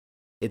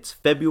It's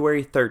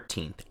February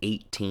 13th,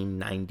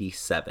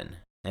 1897,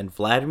 and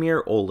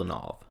Vladimir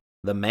Ulyanov,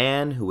 the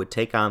man who would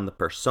take on the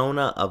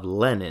persona of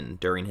Lenin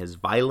during his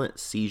violent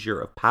seizure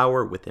of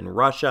power within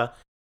Russia,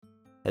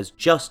 has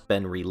just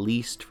been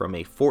released from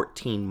a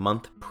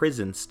 14-month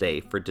prison stay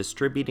for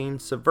distributing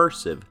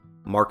subversive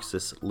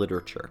Marxist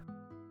literature.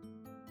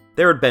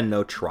 There had been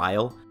no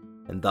trial,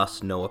 and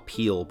thus no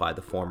appeal by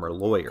the former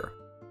lawyer.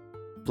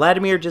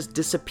 Vladimir just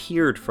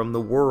disappeared from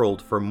the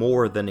world for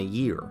more than a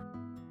year.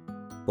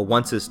 But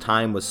once his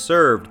time was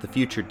served, the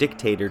future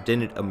dictator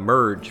didn't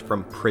emerge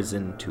from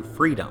prison to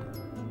freedom.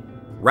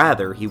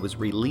 Rather, he was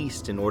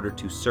released in order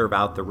to serve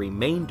out the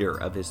remainder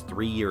of his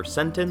 3-year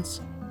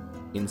sentence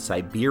in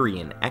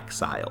Siberian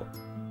exile.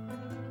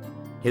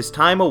 His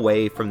time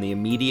away from the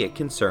immediate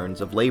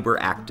concerns of labor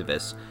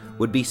activists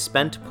would be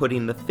spent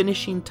putting the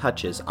finishing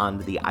touches on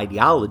the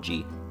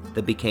ideology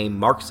that became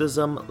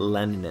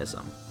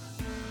Marxism-Leninism.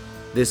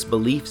 This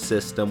belief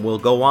system will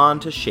go on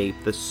to shape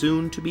the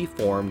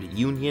soon-to-be-formed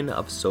Union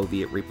of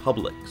Soviet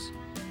Republics,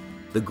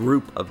 the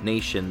group of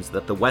nations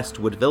that the West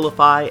would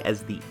vilify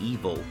as the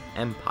evil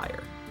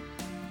empire.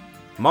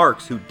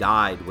 Marx, who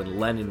died when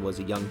Lenin was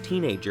a young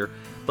teenager,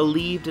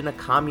 believed in a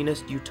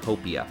communist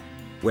utopia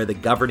where the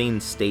governing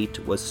state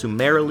was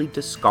summarily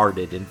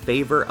discarded in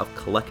favor of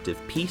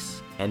collective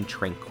peace and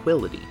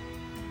tranquility.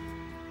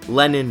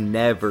 Lenin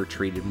never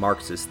treated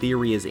Marx's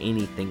theory as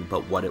anything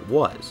but what it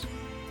was,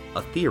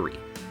 a theory.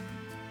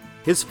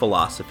 His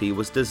philosophy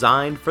was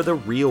designed for the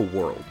real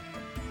world,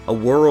 a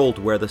world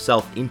where the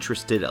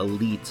self-interested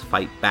elites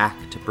fight back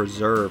to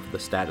preserve the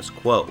status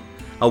quo,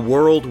 a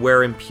world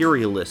where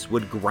imperialists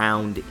would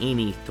ground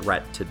any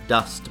threat to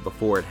dust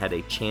before it had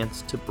a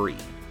chance to breathe.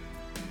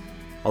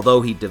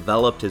 Although he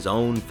developed his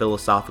own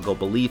philosophical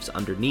beliefs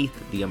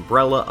underneath the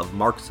umbrella of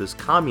Marx's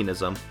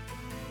communism,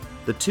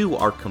 the two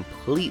are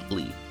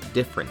completely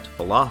different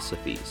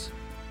philosophies.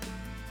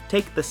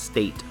 Take the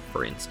state,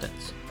 for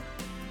instance.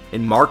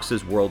 In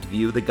Marx's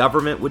worldview, the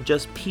government would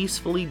just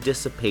peacefully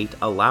dissipate,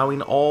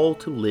 allowing all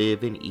to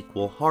live in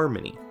equal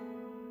harmony.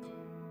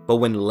 But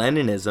when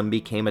Leninism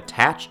became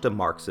attached to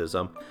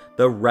Marxism,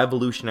 the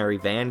revolutionary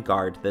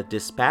vanguard that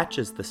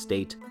dispatches the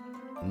state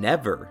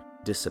never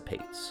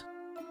dissipates.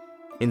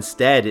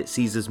 Instead, it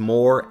seizes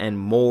more and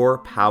more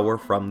power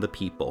from the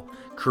people,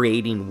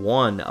 creating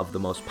one of the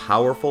most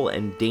powerful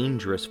and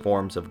dangerous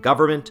forms of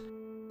government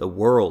the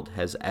world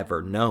has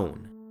ever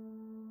known.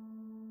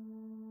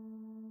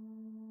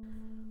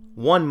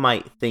 One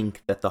might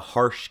think that the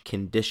harsh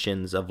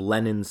conditions of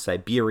Lenin's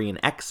Siberian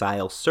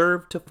exile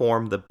served to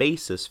form the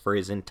basis for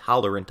his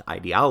intolerant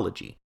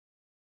ideology.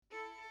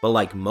 But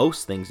like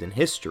most things in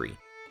history,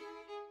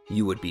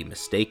 you would be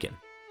mistaken.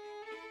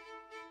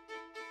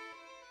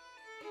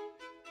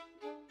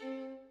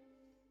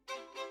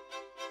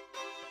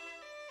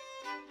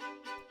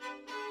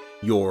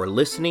 You're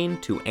listening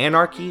to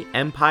Anarchy,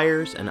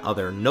 Empires, and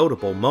Other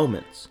Notable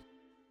Moments,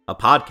 a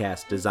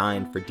podcast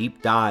designed for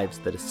deep dives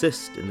that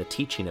assist in the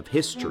teaching of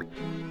history.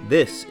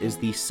 This is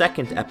the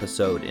second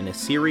episode in a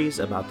series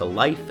about the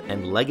life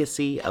and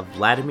legacy of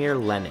Vladimir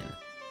Lenin.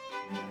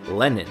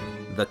 Lenin,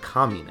 the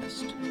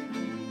Communist.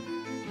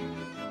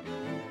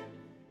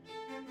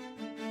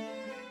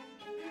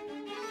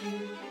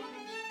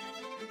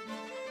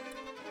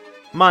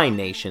 My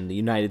nation, the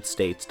United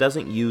States,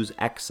 doesn't use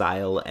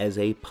exile as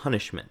a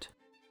punishment.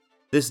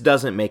 This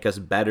doesn't make us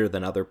better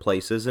than other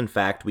places. In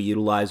fact, we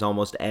utilize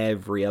almost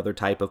every other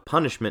type of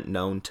punishment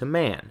known to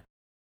man.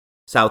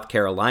 South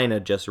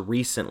Carolina just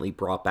recently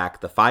brought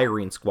back the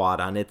firing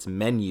squad on its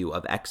menu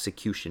of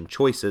execution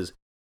choices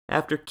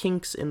after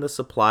kinks in the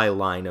supply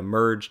line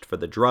emerged for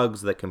the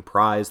drugs that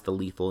comprise the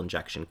lethal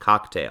injection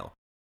cocktail.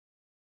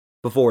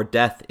 Before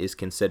death is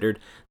considered,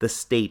 the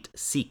state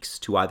seeks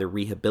to either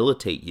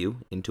rehabilitate you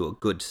into a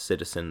good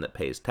citizen that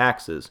pays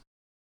taxes,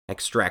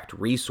 extract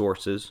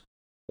resources,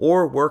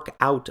 or work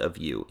out of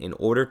you in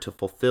order to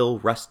fulfill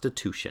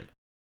restitution.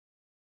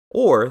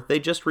 Or they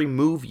just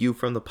remove you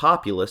from the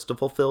populace to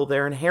fulfill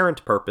their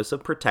inherent purpose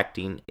of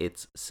protecting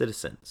its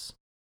citizens.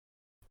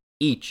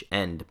 Each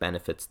end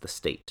benefits the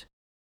state.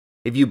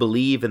 If you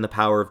believe in the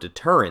power of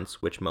deterrence,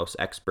 which most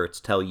experts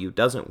tell you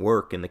doesn't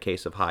work in the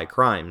case of high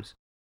crimes,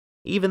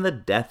 even the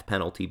death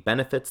penalty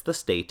benefits the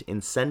state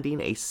in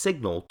sending a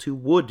signal to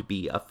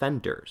would-be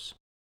offenders.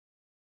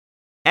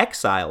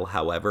 Exile,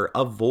 however,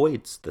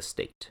 avoids the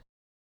state.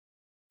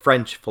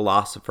 French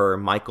philosopher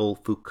Michel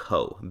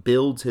Foucault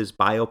builds his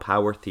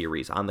biopower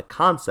theories on the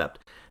concept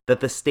that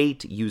the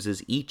state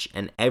uses each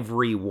and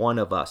every one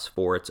of us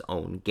for its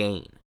own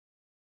gain.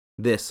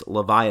 This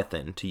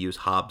Leviathan, to use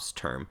Hobbes'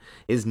 term,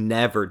 is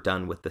never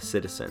done with the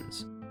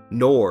citizens,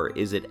 nor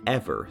is it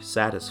ever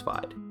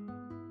satisfied.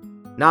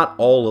 Not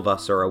all of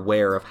us are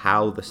aware of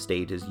how the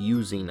state is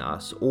using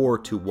us or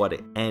to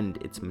what end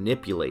it's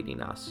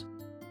manipulating us.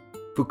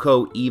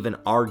 Foucault even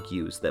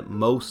argues that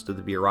most of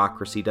the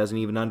bureaucracy doesn't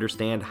even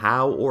understand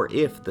how or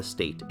if the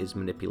state is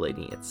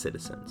manipulating its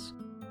citizens.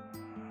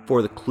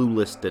 For the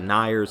clueless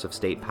deniers of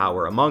state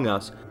power among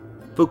us,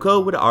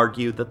 Foucault would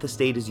argue that the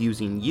state is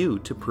using you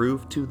to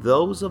prove to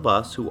those of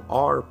us who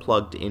are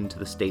plugged into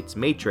the state's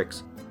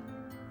matrix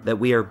that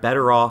we are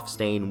better off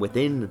staying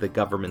within the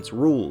government's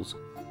rules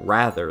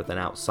rather than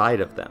outside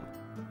of them.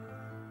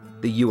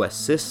 The US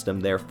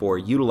system, therefore,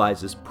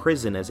 utilizes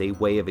prison as a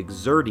way of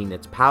exerting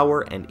its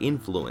power and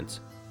influence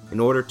in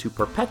order to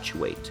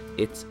perpetuate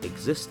its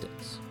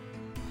existence.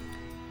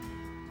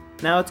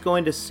 Now, it's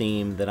going to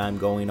seem that I'm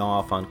going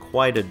off on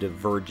quite a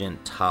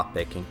divergent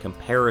topic in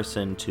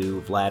comparison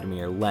to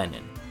Vladimir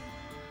Lenin.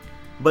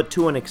 But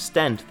to an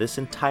extent, this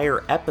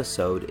entire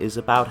episode is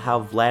about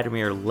how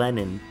Vladimir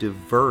Lenin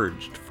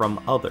diverged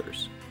from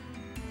others.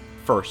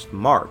 First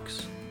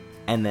Marx,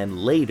 and then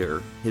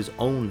later his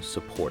own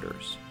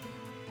supporters.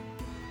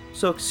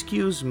 So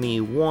excuse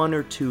me one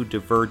or two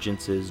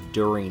divergences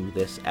during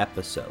this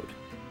episode,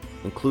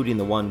 including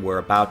the one we're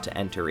about to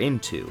enter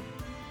into,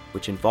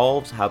 which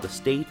involves how the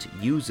state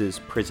uses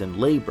prison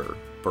labor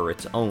for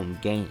its own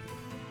gain.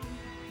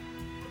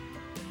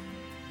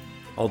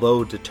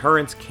 Although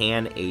deterrence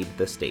can aid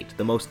the state,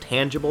 the most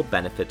tangible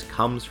benefit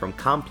comes from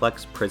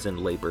complex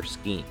prison labor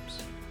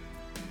schemes.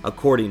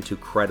 According to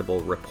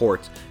credible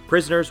reports,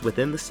 prisoners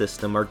within the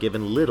system are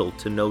given little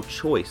to no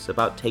choice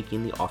about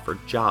taking the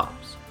offered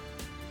jobs.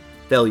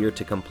 Failure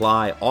to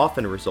comply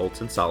often results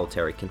in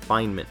solitary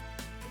confinement,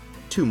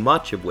 too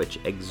much of which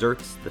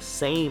exerts the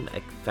same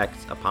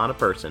effects upon a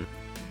person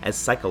as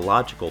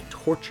psychological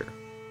torture.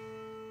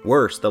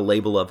 Worse, the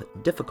label of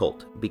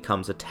difficult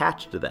becomes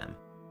attached to them,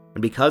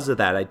 and because of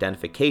that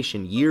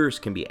identification, years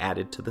can be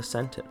added to the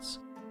sentence.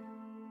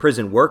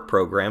 Prison work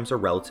programs are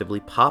relatively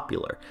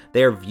popular.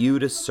 They are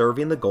viewed as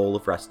serving the goal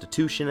of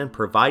restitution and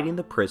providing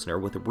the prisoner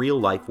with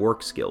real-life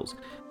work skills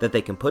that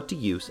they can put to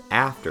use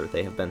after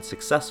they have been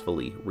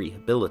successfully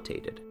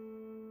rehabilitated.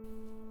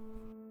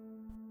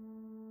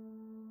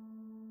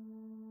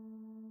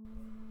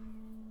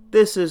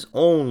 This is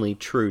only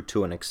true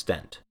to an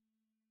extent.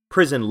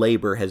 Prison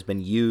labor has been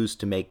used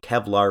to make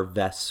Kevlar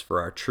vests for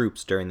our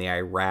troops during the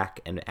Iraq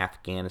and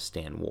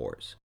Afghanistan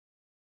wars.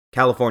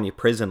 California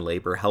prison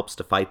labor helps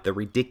to fight the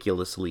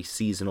ridiculously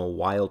seasonal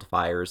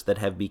wildfires that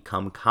have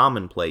become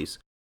commonplace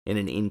in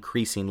an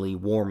increasingly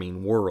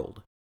warming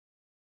world.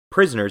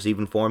 Prisoners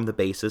even form the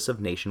basis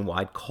of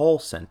nationwide call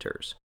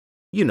centers.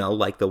 You know,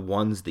 like the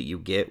ones that you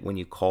get when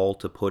you call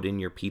to put in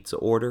your pizza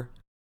order.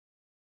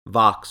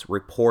 Vox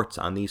reports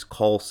on these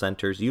call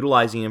centers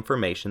utilizing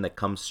information that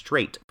comes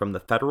straight from the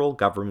federal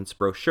government's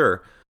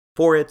brochure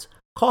for its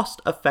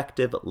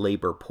cost-effective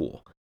labor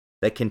pool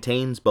that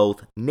contains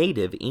both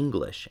native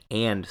English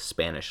and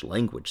Spanish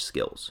language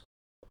skills.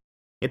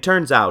 It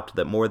turns out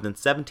that more than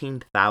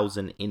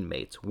 17,000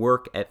 inmates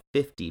work at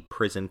 50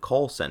 prison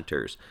call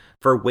centers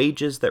for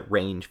wages that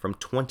range from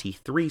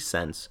 23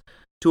 cents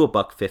to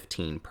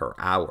 $1.15 per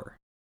hour.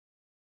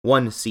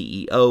 One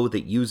CEO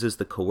that uses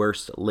the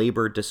coerced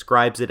labor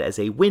describes it as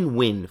a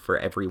win-win for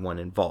everyone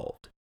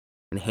involved,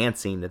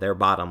 enhancing their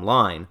bottom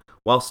line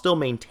while still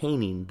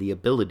maintaining the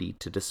ability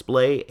to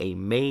display a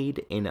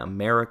Made in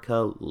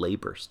America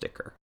labor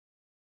sticker.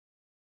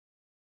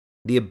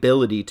 The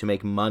ability to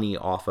make money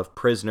off of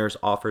prisoners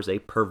offers a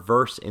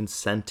perverse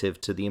incentive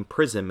to the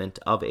imprisonment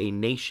of a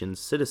nation's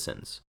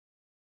citizens.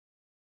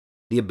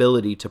 The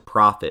ability to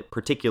profit,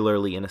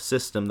 particularly in a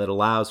system that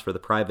allows for the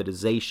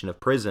privatization of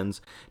prisons,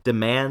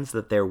 demands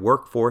that their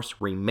workforce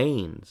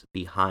remains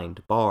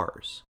behind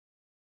bars.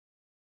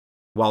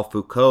 While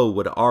Foucault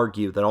would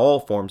argue that all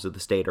forms of the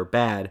state are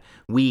bad,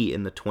 we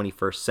in the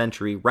 21st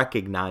century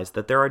recognize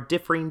that there are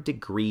differing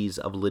degrees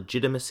of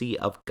legitimacy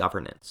of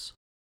governance.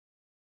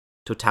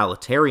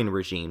 Totalitarian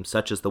regimes,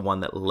 such as the one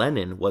that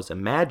Lenin was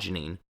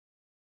imagining,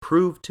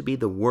 proved to be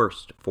the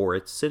worst for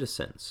its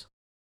citizens.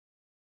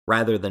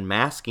 Rather than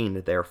masking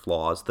their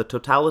flaws, the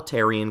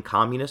totalitarian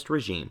communist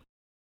regime,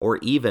 or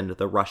even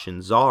the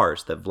Russian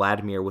czars that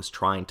Vladimir was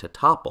trying to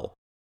topple,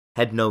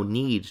 had no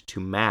need to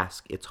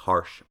mask its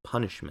harsh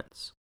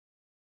punishments.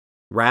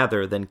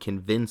 Rather than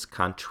convince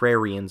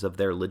contrarians of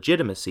their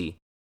legitimacy,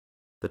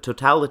 the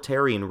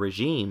totalitarian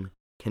regime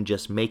can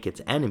just make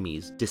its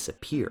enemies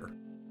disappear.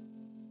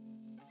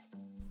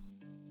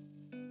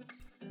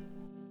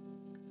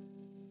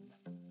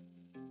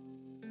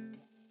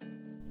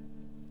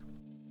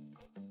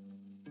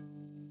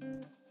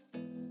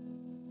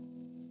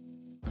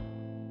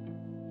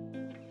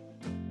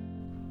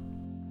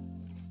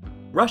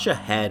 Russia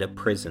had a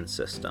prison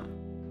system,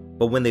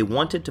 but when they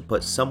wanted to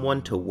put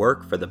someone to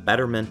work for the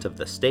betterment of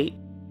the state,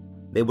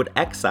 they would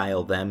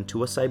exile them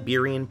to a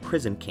Siberian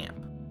prison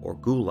camp, or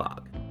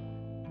gulag.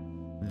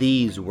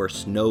 These were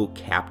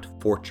snow-capped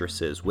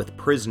fortresses with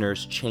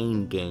prisoners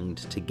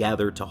chain-ganged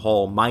together to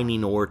haul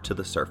mining ore to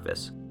the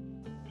surface,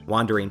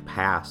 wandering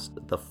past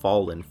the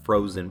fallen,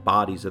 frozen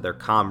bodies of their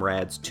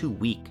comrades too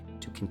weak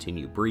to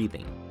continue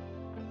breathing.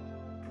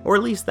 Or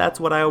at least that's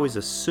what I always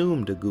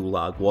assumed a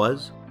gulag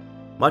was.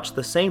 Much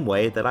the same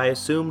way that I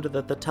assumed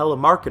that the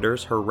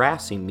telemarketers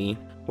harassing me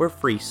were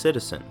free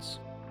citizens.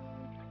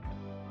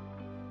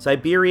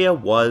 Siberia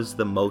was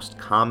the most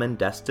common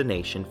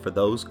destination for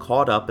those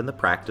caught up in the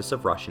practice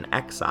of Russian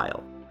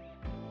exile.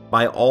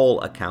 By all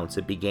accounts,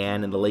 it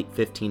began in the late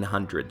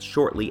 1500s,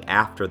 shortly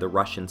after the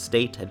Russian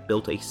state had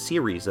built a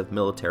series of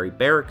military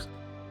barracks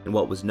in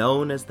what was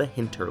known as the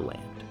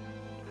hinterland.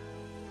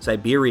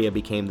 Siberia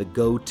became the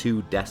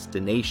go-to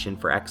destination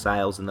for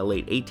exiles in the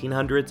late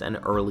 1800s and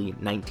early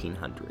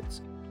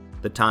 1900s,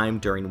 the time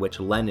during which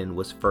Lenin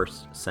was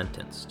first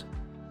sentenced.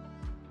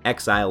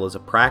 Exile as a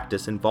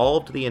practice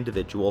involved the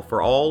individual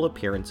for all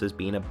appearances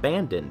being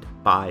abandoned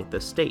by the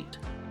state.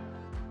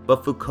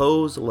 But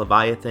Foucault's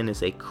Leviathan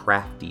is a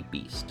crafty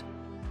beast,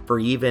 for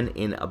even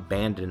in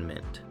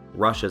abandonment,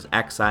 Russia's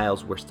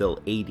exiles were still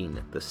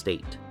aiding the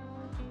state.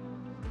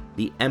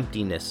 The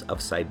emptiness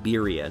of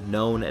Siberia,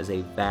 known as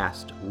a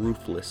vast,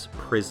 roofless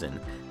prison,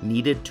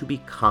 needed to be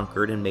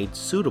conquered and made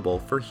suitable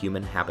for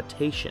human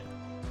habitation.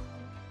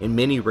 In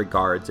many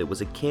regards, it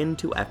was akin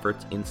to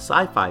efforts in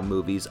sci-fi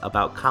movies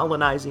about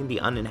colonizing the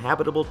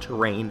uninhabitable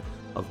terrain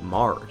of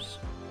Mars.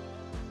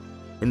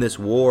 In this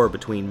war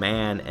between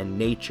man and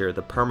nature,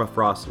 the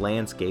permafrost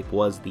landscape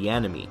was the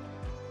enemy,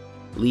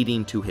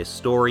 leading to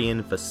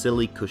historian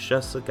Vasily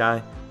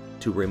Kushesky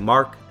to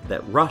remark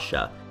that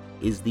Russia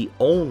is the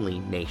only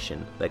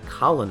nation that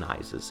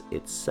colonizes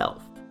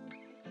itself.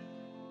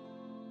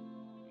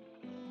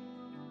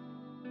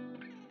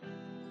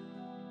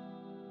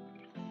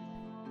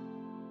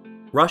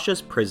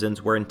 Russia's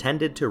prisons were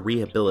intended to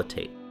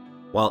rehabilitate,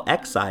 while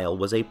exile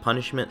was a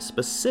punishment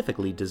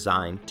specifically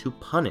designed to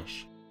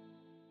punish.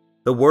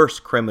 The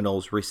worst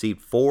criminals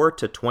received 4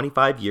 to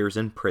 25 years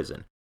in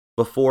prison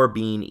before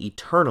being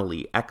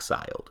eternally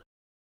exiled.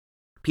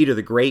 Peter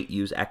the Great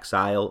used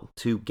exile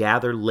to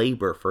gather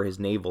labor for his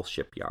naval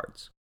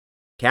shipyards.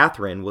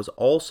 Catherine was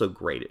also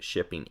great at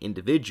shipping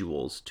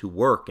individuals to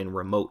work in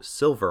remote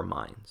silver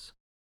mines.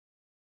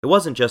 It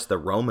wasn't just the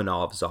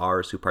Romanov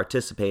czars who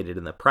participated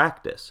in the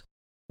practice.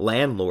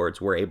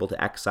 Landlords were able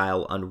to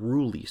exile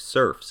unruly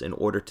serfs in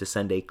order to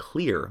send a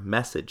clear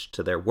message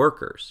to their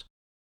workers.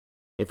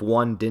 If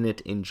one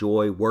didn't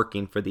enjoy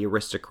working for the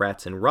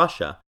aristocrats in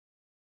Russia,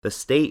 the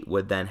state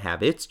would then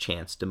have its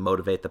chance to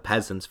motivate the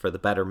peasants for the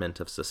betterment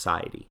of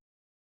society.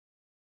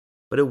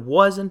 But it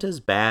wasn't as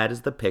bad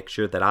as the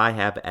picture that I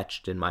have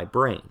etched in my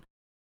brain.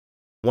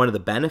 One of the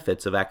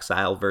benefits of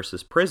exile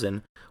versus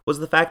prison was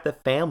the fact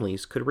that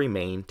families could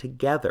remain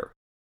together.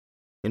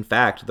 In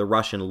fact, the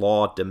Russian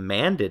law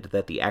demanded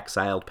that the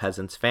exiled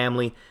peasant's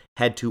family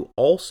had to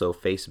also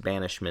face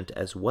banishment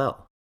as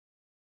well.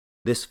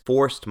 This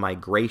forced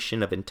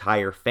migration of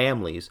entire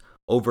families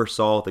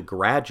oversaw the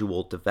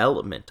gradual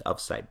development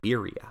of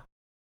Siberia.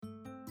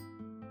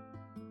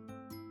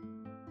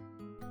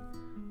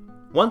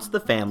 Once the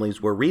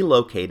families were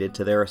relocated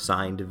to their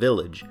assigned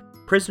village,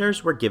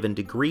 prisoners were given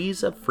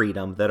degrees of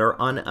freedom that are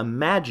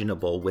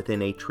unimaginable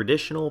within a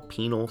traditional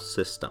penal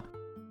system.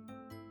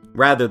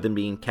 Rather than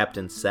being kept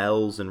in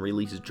cells and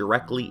released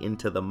directly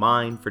into the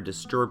mine for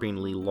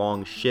disturbingly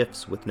long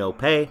shifts with no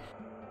pay,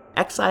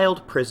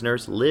 exiled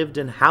prisoners lived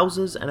in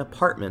houses and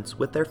apartments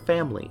with their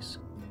families.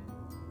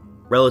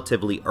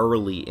 Relatively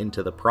early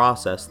into the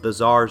process, the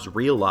Tsars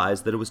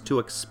realized that it was too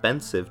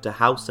expensive to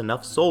house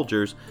enough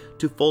soldiers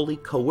to fully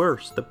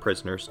coerce the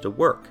prisoners to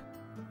work.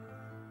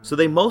 So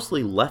they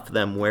mostly left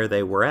them where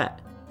they were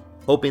at,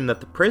 hoping that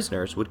the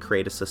prisoners would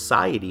create a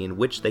society in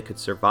which they could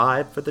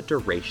survive for the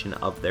duration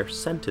of their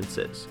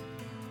sentences.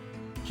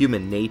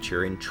 Human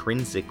nature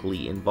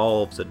intrinsically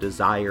involves a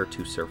desire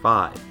to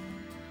survive.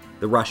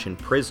 The Russian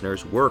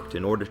prisoners worked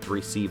in order to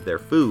receive their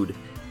food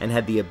and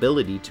had the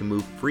ability to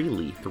move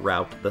freely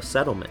throughout the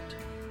settlement.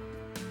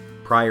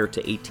 Prior to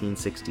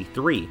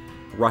 1863,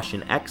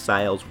 Russian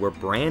exiles were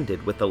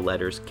branded with the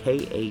letters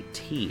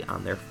KAT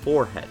on their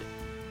forehead.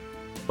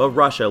 But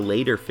Russia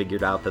later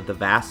figured out that the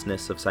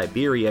vastness of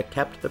Siberia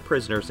kept the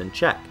prisoners in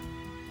check,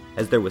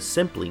 as there was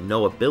simply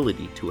no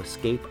ability to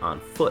escape on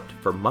foot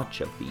for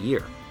much of the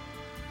year.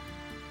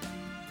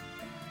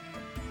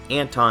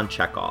 Anton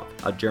Chekhov,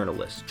 a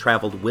journalist,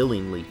 traveled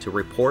willingly to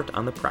report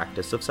on the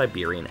practice of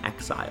Siberian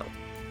exile.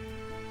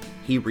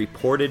 He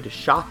reported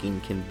shocking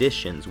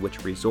conditions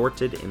which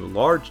resulted in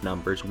large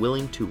numbers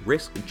willing to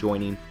risk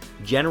joining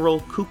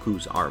General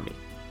Kuku's army.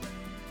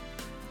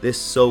 This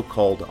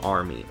so-called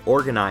army,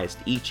 organized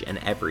each and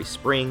every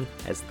spring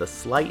as the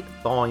slight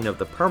thawing of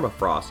the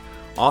permafrost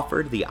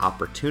offered the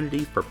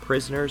opportunity for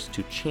prisoners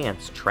to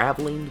chance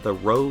traveling the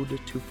road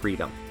to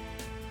freedom.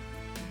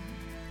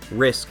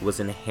 Risk was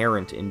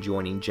inherent in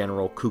joining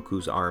General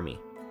Kuku's army,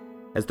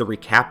 as the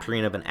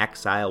recapturing of an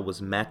exile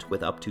was met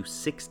with up to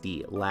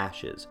 60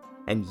 lashes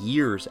and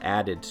years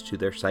added to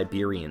their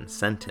Siberian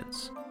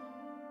sentence.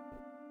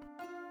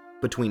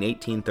 Between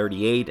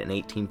 1838 and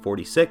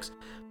 1846,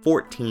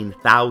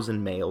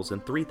 14,000 males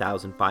and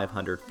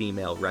 3,500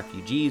 female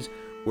refugees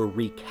were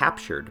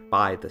recaptured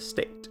by the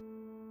state.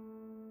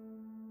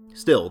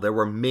 Still, there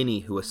were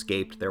many who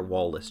escaped their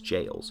wall-less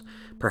jails,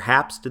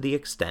 perhaps to the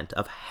extent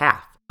of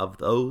half of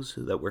those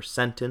that were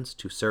sentenced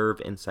to serve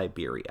in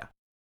Siberia.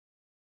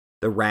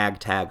 The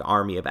ragtag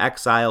army of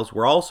exiles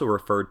were also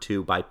referred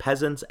to by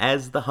peasants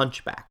as the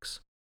hunchbacks,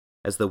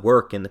 as the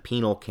work in the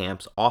penal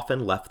camps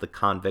often left the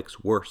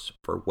convicts worse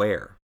for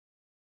wear.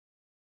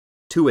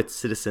 To its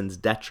citizens'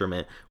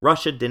 detriment,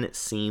 Russia didn't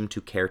seem to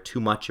care too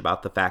much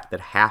about the fact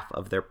that half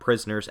of their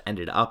prisoners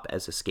ended up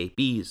as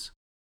escapees.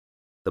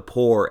 The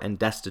poor and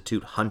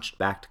destitute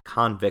hunchbacked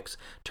convicts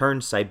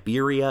turned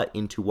Siberia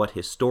into what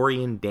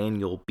historian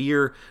Daniel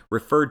Beer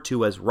referred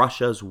to as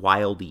Russia's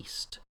Wild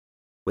East,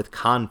 with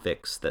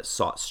convicts that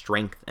sought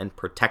strength and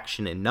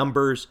protection in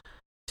numbers,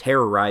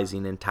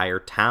 terrorizing entire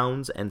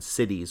towns and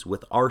cities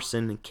with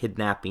arson,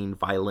 kidnapping,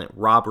 violent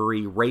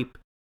robbery, rape,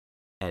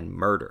 and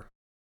murder.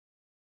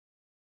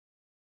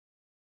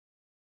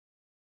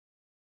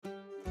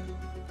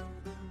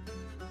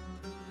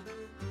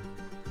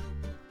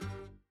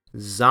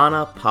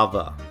 Zana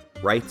Pava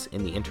writes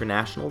in the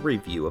International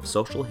Review of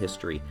Social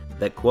History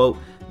that, quote,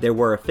 there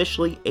were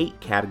officially 8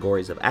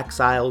 categories of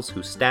exiles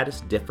whose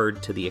status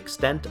differed to the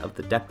extent of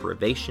the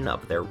deprivation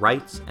of their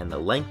rights and the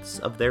lengths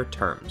of their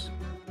terms,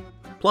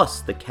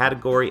 plus the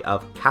category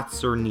of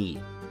Katsurni,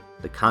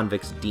 the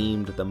convicts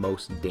deemed the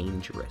most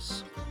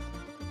dangerous.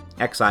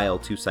 Exile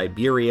to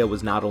Siberia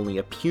was not only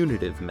a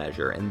punitive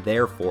measure and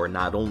therefore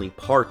not only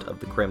part of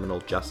the criminal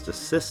justice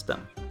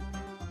system,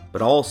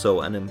 but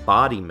also an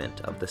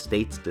embodiment of the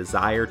state's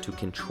desire to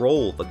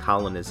control the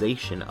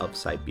colonization of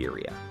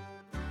Siberia.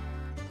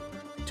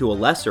 To a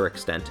lesser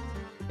extent,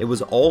 it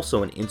was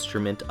also an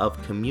instrument of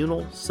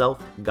communal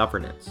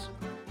self-governance.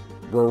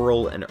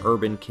 Rural and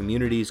urban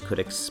communities could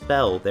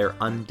expel their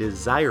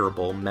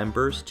undesirable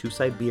members to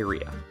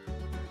Siberia.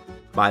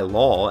 By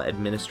law,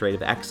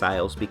 administrative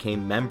exiles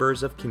became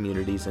members of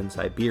communities in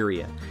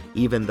Siberia,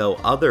 even though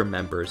other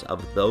members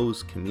of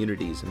those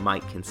communities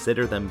might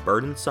consider them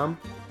burdensome,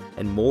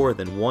 and more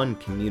than one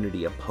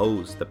community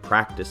opposed the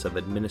practice of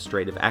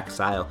administrative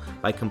exile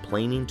by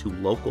complaining to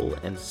local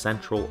and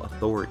central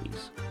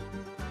authorities.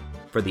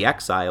 For the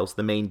exiles,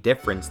 the main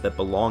difference that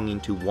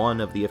belonging to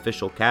one of the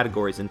official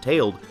categories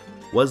entailed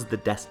was the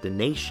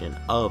destination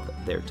of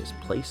their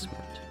displacement.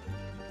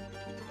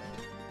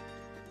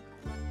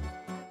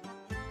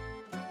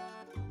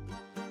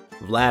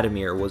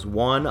 Vladimir was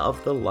one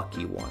of the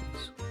lucky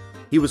ones.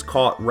 He was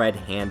caught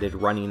red-handed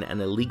running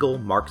an illegal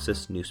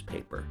Marxist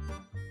newspaper.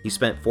 He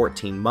spent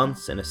 14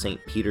 months in a St.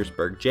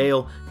 Petersburg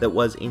jail that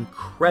was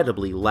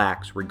incredibly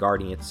lax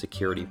regarding its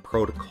security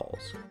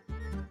protocols.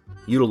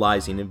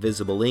 Utilizing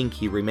invisible ink,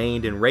 he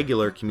remained in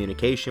regular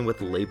communication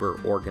with labor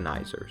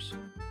organizers.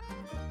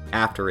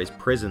 After his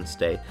prison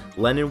stay,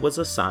 Lenin was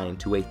assigned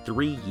to a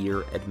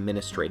 3-year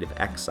administrative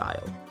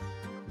exile.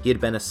 He had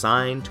been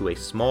assigned to a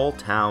small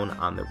town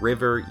on the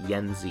river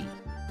Yenzi,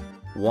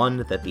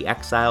 one that the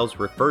exiles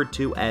referred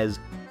to as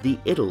the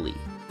Italy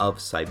of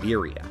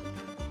Siberia.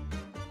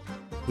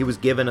 He was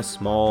given a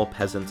small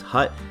peasant's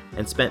hut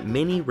and spent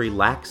many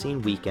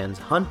relaxing weekends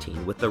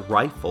hunting with the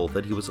rifle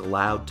that he was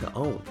allowed to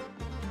own.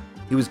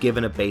 He was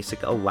given a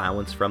basic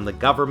allowance from the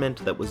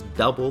government that was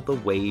double the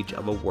wage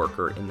of a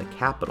worker in the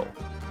capital.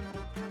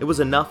 It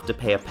was enough to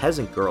pay a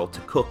peasant girl to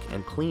cook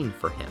and clean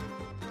for him.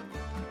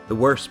 The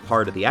worst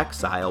part of the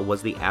exile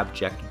was the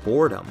abject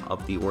boredom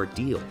of the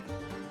ordeal,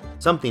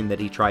 something that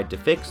he tried to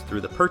fix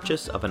through the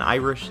purchase of an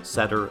Irish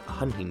setter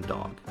hunting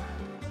dog.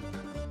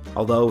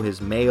 Although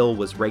his mail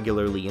was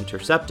regularly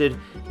intercepted,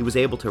 he was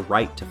able to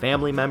write to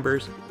family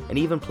members and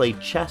even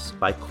played chess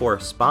by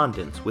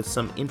correspondence with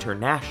some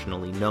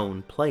internationally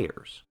known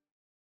players.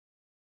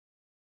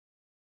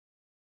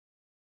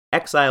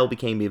 Exile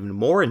became even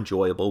more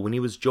enjoyable when he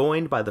was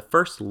joined by the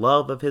first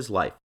love of his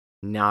life,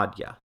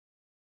 Nadia.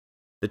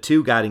 The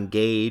two got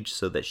engaged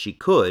so that she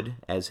could,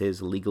 as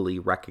his legally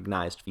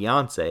recognized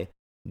fiancée,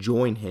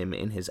 join him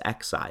in his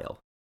exile.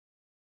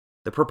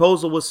 The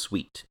proposal was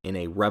sweet in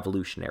a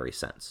revolutionary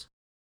sense.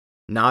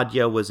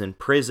 Nadia was in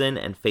prison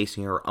and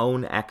facing her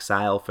own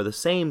exile for the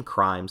same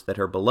crimes that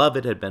her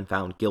beloved had been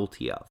found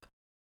guilty of.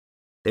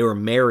 They were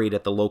married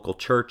at the local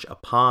church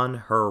upon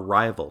her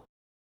arrival.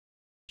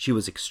 She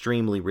was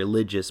extremely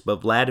religious,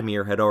 but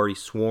Vladimir had already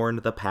sworn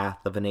the path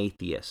of an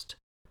atheist,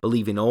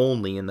 believing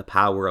only in the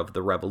power of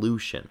the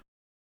revolution.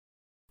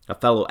 A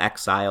fellow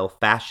exile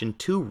fashioned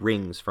 2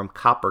 rings from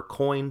copper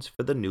coins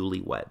for the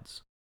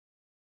newlyweds.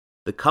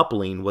 The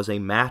coupling was a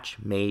match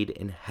made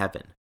in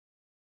heaven.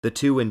 The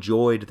two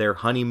enjoyed their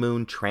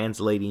honeymoon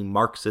translating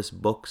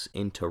Marxist books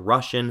into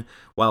Russian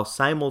while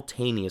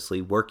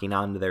simultaneously working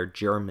on their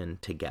German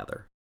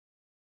together.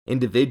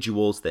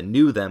 Individuals that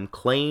knew them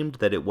claimed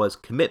that it was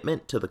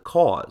commitment to the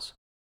cause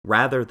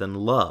rather than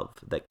love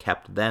that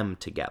kept them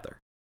together.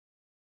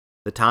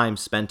 The time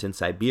spent in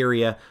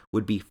Siberia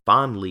would be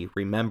fondly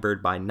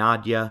remembered by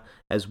Nadia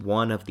as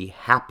one of the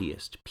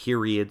happiest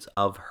periods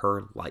of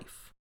her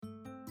life.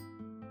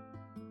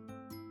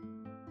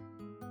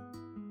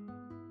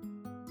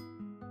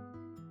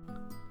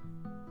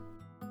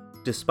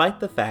 Despite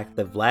the fact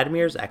that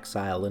Vladimir's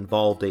exile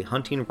involved a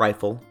hunting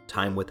rifle,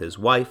 time with his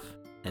wife,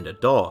 and a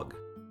dog,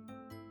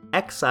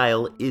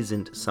 exile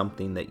isn't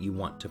something that you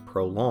want to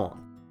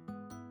prolong.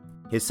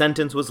 His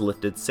sentence was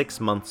lifted 6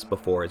 months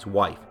before his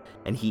wife,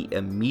 and he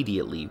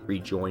immediately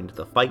rejoined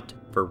the fight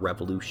for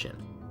revolution.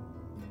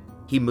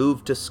 He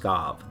moved to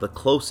Pskov, the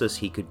closest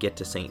he could get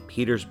to St.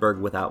 Petersburg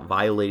without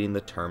violating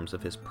the terms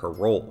of his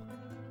parole.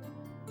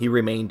 He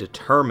remained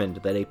determined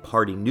that a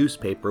party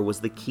newspaper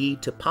was the key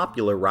to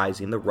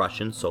popularizing the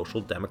Russian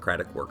Social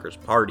Democratic Workers'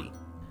 Party,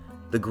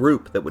 the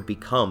group that would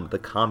become the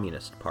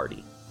Communist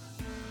Party.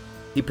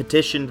 He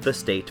petitioned the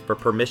state for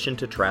permission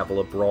to travel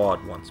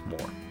abroad once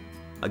more.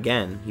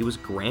 Again, he was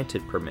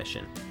granted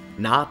permission,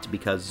 not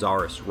because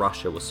Tsarist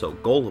Russia was so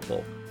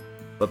gullible,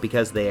 but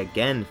because they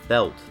again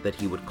felt that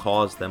he would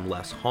cause them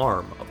less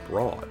harm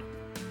abroad.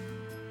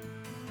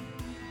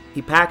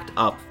 He packed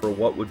up for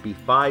what would be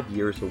 5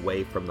 years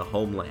away from the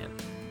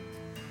homeland.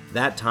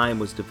 That time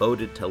was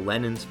devoted to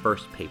Lenin's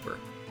first paper,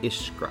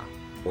 Iskra,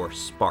 or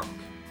Spark.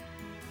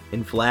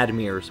 In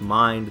Vladimir's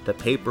mind, the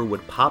paper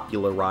would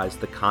popularize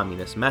the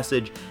communist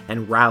message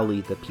and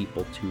rally the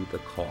people to the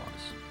cause.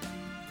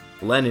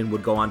 Lenin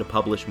would go on to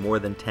publish more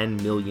than 10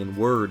 million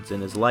words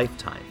in his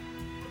lifetime.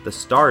 The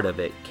start of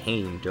it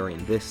came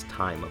during this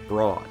time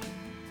abroad.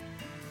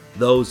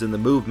 Those in the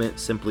movement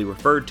simply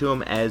referred to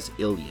him as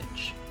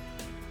Ilyich,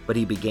 but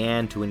he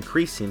began to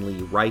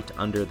increasingly write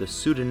under the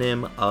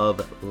pseudonym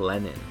of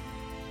Lenin,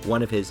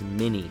 one of his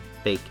many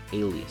fake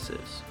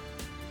aliases.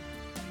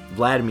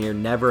 Vladimir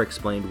never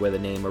explained where the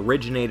name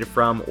originated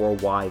from or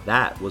why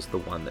that was the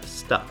one that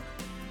stuck,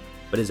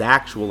 but his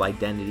actual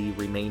identity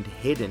remained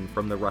hidden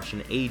from the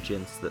Russian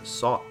agents that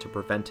sought to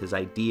prevent his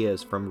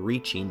ideas from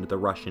reaching the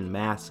Russian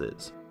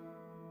masses.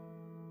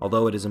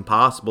 Although it is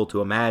impossible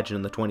to imagine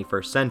in the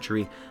 21st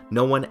century,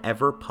 no one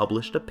ever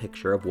published a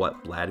picture of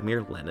what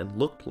Vladimir Lenin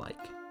looked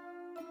like.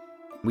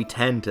 We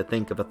tend to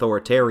think of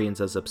authoritarians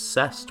as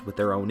obsessed with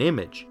their own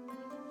image,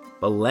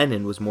 but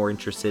Lenin was more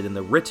interested in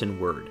the written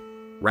word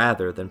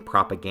rather than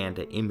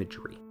propaganda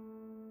imagery.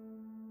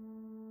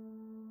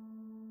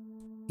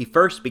 He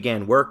first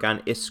began work on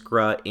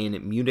Iskra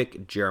in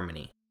Munich,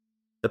 Germany.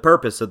 The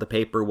purpose of the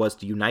paper was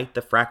to unite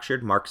the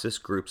fractured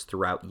Marxist groups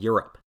throughout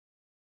Europe.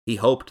 He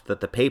hoped that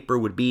the paper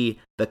would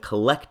be the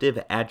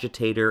collective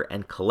agitator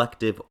and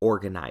collective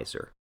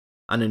organizer,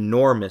 an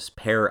enormous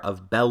pair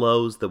of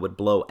bellows that would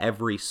blow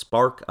every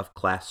spark of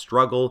class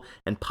struggle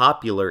and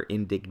popular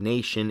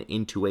indignation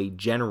into a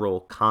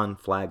general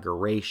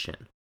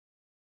conflagration.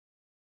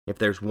 If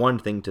there's one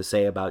thing to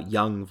say about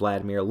young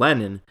Vladimir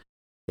Lenin,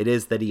 it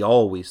is that he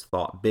always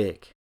thought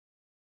big.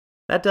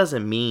 That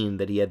doesn't mean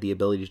that he had the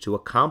ability to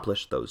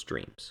accomplish those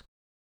dreams.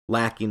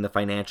 Lacking the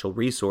financial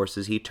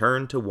resources, he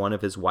turned to one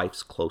of his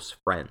wife's close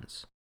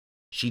friends.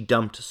 She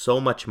dumped so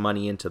much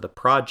money into the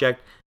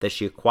project that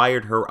she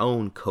acquired her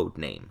own code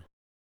name,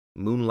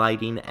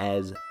 moonlighting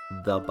as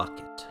The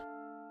Bucket.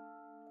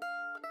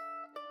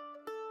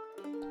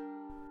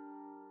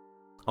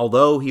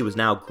 Although he was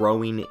now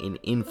growing in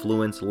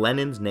influence,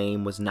 Lenin's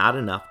name was not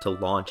enough to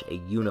launch a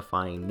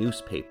unifying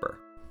newspaper.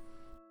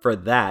 For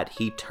that,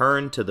 he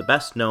turned to the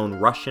best-known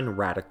Russian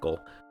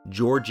radical,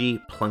 Georgy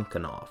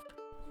Plekhanov.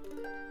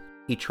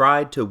 He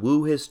tried to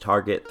woo his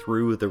target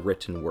through the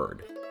written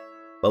word,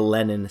 but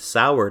Lenin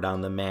soured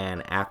on the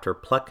man after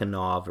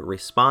Plekhanov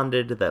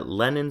responded that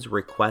Lenin's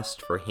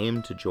request for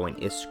him to join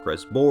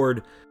Iskra's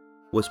board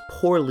was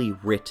poorly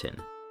written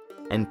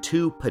and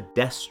too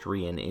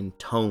pedestrian in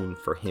tone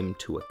for him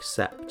to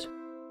accept.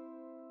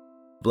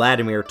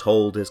 Vladimir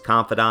told his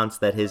confidants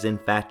that his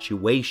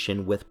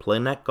infatuation with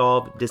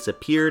Plekhanov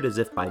disappeared as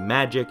if by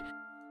magic,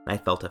 and I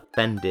felt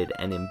offended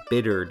and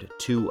embittered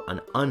to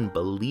an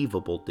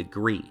unbelievable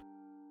degree.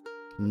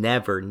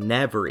 Never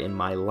in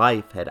my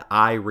life had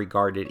I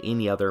regarded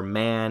any other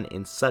man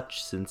in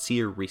such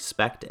sincere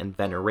respect and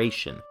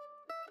veneration.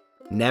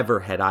 Never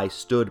had I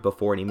stood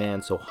before any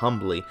man so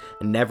humbly,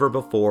 and never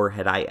before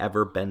had I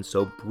ever been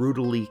so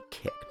brutally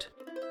kicked.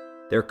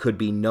 There could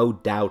be no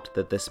doubt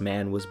that this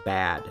man was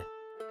bad.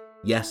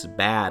 Yes,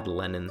 bad,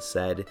 Lenin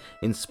said,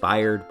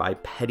 inspired by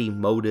petty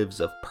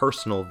motives of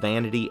personal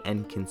vanity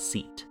and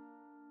conceit.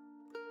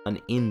 An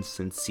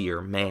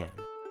insincere man.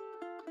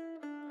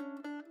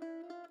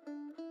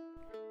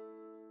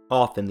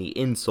 Often the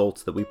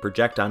insults that we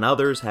project on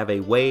others have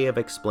a way of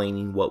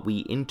explaining what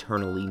we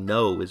internally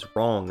know is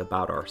wrong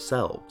about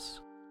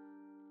ourselves.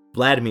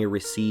 Vladimir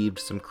received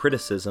some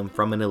criticism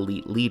from an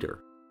elite leader.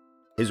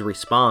 His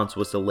response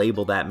was to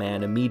label that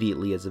man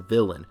immediately as a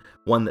villain,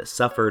 one that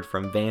suffered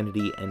from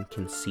vanity and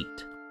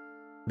conceit.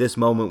 This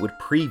moment would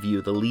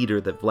preview the leader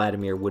that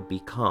Vladimir would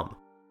become,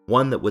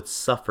 one that would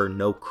suffer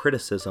no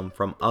criticism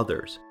from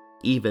others,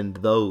 even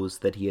those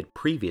that he had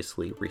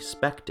previously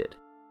respected.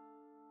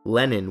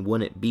 Lenin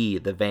wouldn't be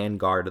the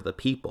vanguard of the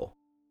people.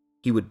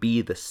 He would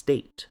be the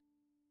state,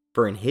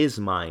 for in his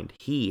mind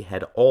he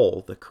had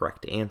all the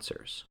correct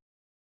answers.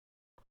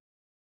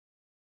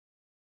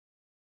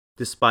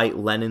 Despite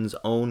Lenin's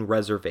own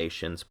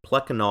reservations,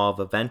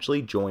 Plekhanov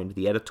eventually joined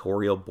the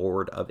editorial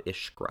board of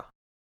Iskra.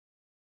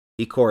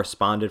 He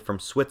corresponded from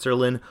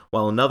Switzerland,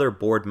 while another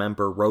board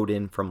member wrote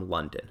in from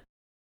London.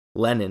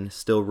 Lenin,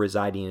 still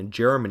residing in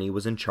Germany,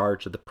 was in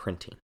charge of the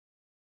printing.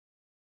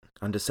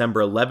 On December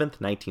 11,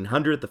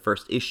 1900, the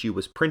first issue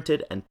was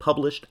printed and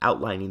published,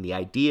 outlining the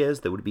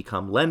ideas that would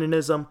become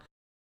Leninism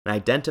and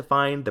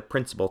identifying the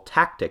principal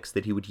tactics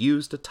that he would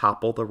use to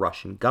topple the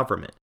Russian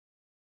government.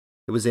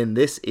 It was in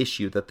this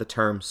issue that the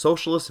term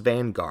socialist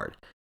vanguard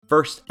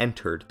first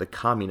entered the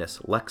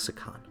communist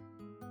lexicon.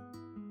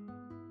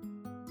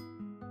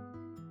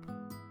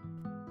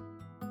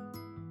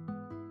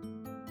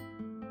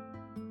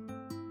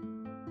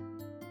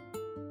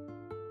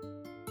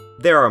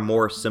 There are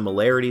more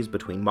similarities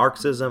between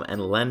Marxism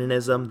and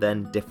Leninism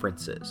than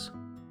differences,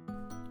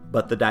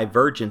 but the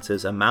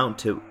divergences amount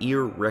to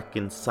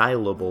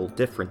irreconcilable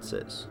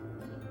differences.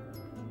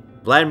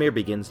 Vladimir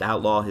begins to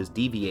outlaw his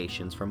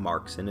deviations from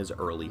Marx in his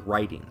early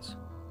writings.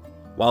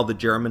 While the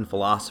German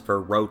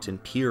philosopher wrote in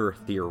pure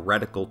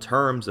theoretical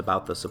terms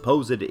about the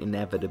supposed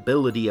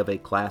inevitability of a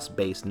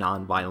class-based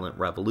nonviolent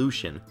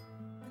revolution,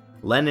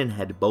 Lenin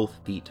had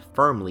both feet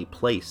firmly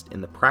placed in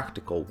the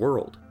practical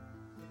world.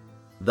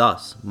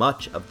 Thus,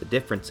 much of the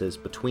differences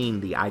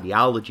between the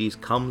ideologies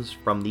comes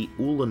from the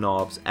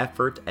Ulanov's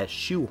effort at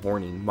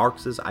shoehorning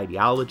Marx's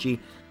ideology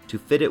to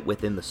fit it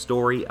within the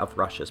story of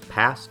Russia's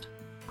past,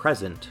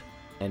 present,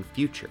 and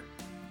future.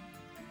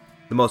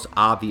 The most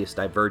obvious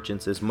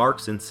divergence is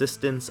Marx's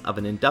insistence of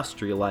an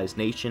industrialized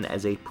nation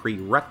as a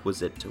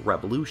prerequisite to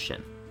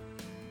revolution.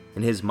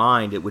 In his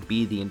mind, it would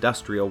be the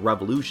Industrial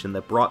Revolution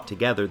that brought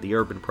together the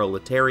urban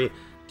proletariat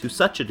to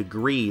such a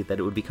degree that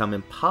it would become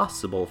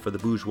impossible for the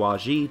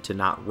bourgeoisie to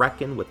not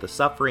reckon with the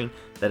suffering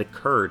that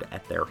occurred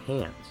at their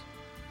hands,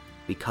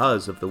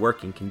 because of the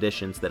working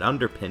conditions that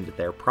underpinned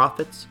their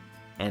profits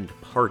and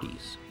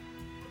parties.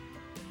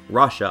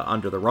 Russia,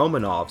 under the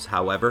Romanovs,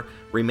 however,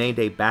 remained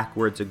a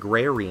backwards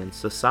agrarian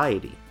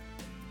society.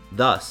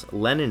 Thus,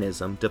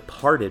 Leninism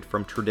departed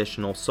from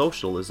traditional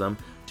socialism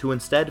to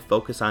instead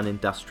focus on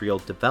industrial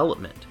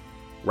development,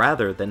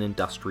 rather than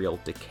industrial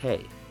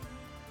decay.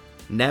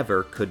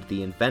 Never could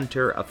the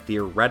inventor of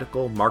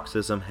theoretical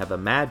Marxism have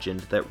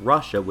imagined that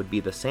Russia would be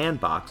the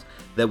sandbox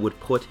that would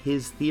put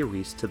his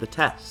theories to the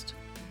test.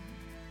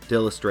 To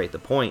illustrate the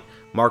point,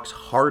 Marx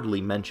hardly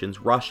mentions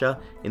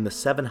Russia in the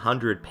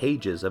 700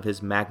 pages of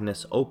his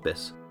magnus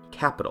opus,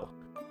 Capital,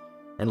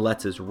 and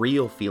lets his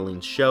real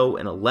feelings show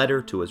in a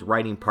letter to his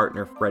writing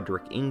partner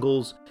Frederick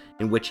Engels,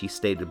 in which he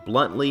stated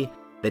bluntly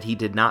that he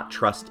did not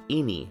trust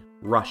any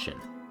Russian.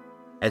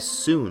 As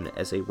soon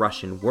as a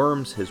Russian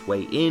worms his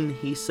way in,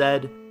 he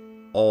said,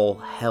 all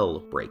hell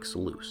breaks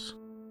loose.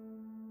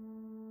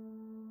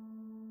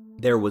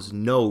 There was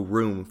no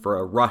room for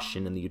a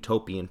Russian in the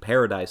utopian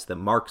paradise that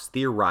Marx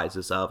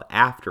theorizes of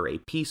after a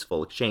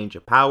peaceful exchange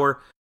of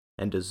power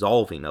and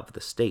dissolving of the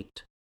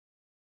state.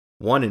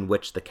 One in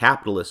which the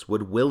capitalists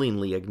would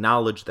willingly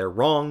acknowledge their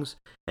wrongs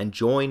and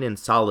join in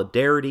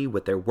solidarity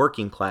with their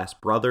working class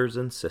brothers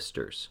and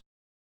sisters.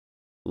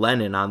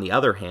 Lenin, on the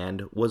other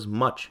hand, was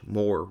much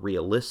more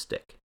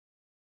realistic.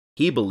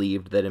 He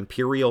believed that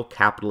imperial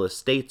capitalist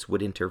states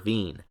would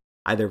intervene,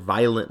 either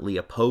violently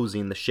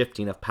opposing the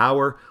shifting of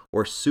power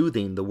or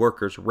soothing the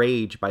workers'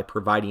 rage by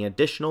providing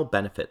additional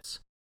benefits,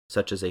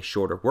 such as a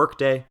shorter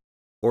workday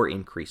or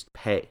increased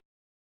pay.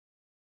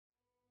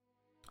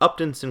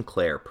 Upton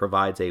Sinclair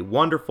provides a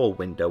wonderful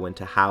window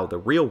into how the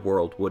real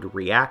world would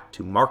react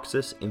to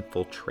Marxist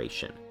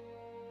infiltration.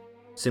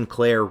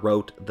 Sinclair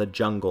wrote The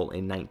Jungle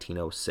in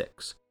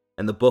 1906,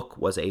 and the book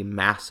was a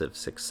massive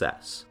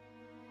success.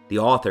 The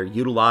author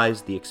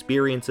utilized the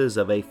experiences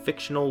of a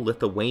fictional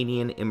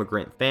Lithuanian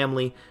immigrant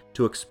family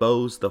to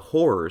expose the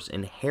horrors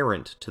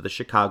inherent to the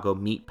Chicago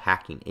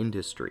meatpacking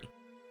industry.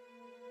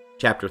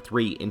 Chapter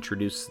 3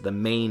 introduces the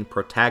main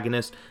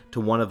protagonist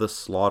to one of the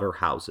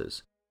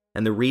slaughterhouses,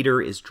 and the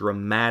reader is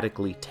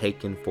dramatically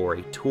taken for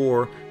a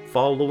tour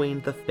following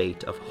the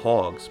fate of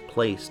hogs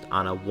placed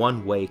on a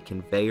one-way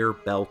conveyor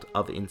belt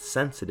of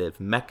insensitive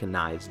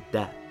mechanized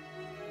death.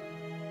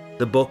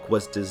 The book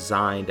was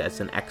designed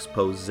as an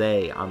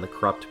exposé on the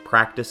corrupt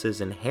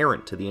practices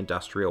inherent to the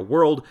industrial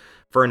world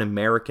for an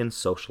American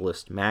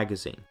socialist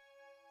magazine.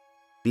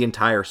 The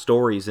entire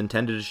story is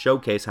intended to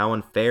showcase how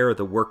unfair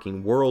the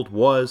working world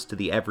was to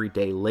the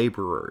everyday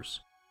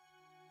laborers.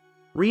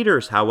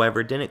 Readers,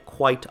 however, didn't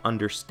quite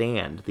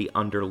understand the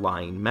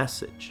underlying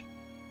message.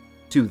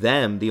 To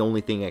them, the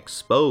only thing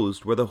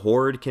exposed were the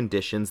horrid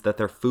conditions that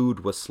their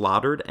food was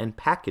slaughtered and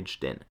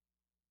packaged in.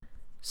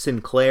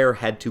 Sinclair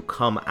had to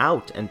come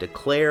out and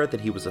declare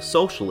that he was a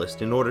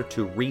socialist in order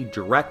to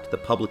redirect the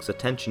public's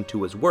attention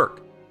to his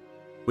work,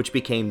 which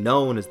became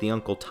known as the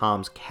Uncle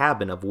Tom's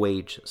Cabin of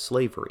wage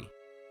slavery.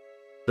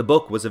 The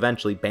book was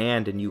eventually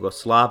banned in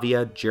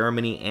Yugoslavia,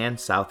 Germany, and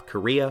South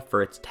Korea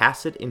for its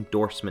tacit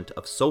endorsement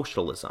of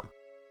socialism.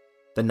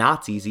 The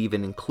Nazis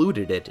even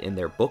included it in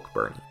their book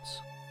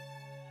burnings.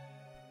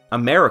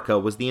 America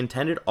was the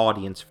intended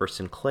audience for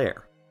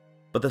Sinclair,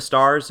 but the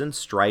Stars and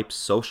Stripes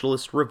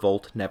socialist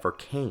revolt never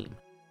came.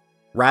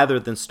 Rather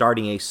than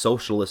starting a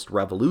socialist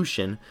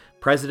revolution,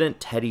 President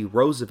Teddy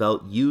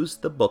Roosevelt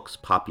used the book's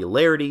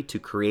popularity to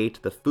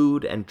create the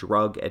Food and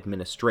Drug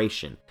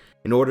Administration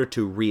in order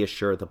to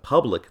reassure the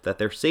public that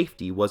their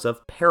safety was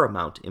of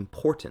paramount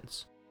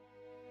importance.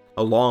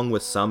 Along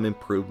with some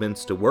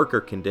improvements to worker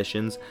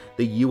conditions,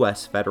 the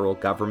U.S. federal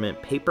government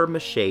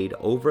papier-mâchéd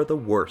over the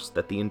worst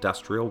that the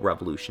Industrial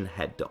Revolution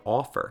had to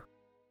offer.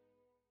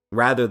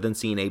 Rather than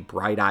seeing a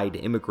bright-eyed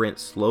immigrant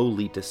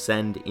slowly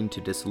descend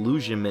into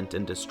disillusionment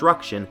and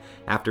destruction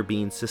after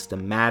being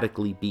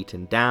systematically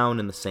beaten down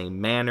in the same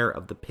manner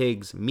of the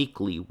pigs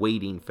meekly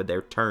waiting for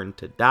their turn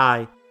to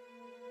die,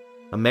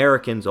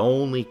 Americans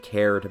only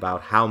cared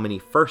about how many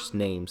first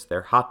names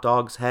their hot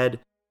dogs had,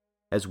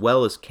 as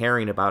well as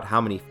caring about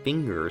how many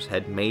fingers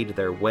had made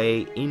their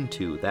way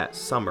into that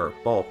summer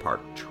ballpark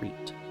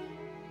treat.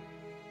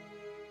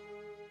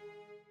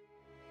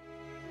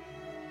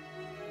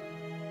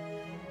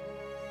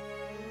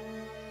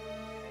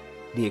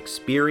 The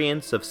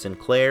experience of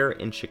Sinclair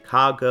in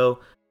Chicago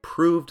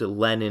proved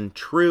Lenin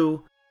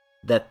true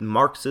that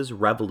Marx's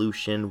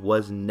revolution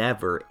was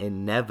never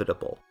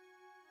inevitable.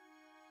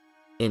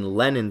 In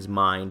Lenin's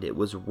mind, it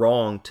was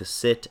wrong to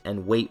sit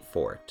and wait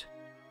for it.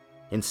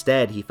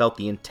 Instead, he felt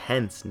the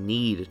intense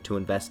need to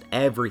invest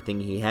everything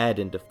he had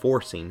into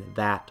forcing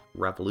that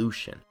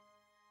revolution.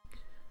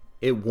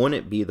 It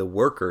wouldn't be the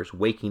workers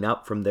waking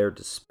up from their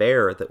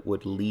despair that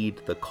would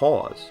lead the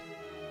cause.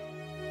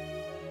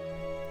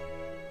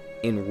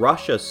 In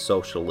Russia's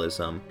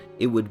socialism,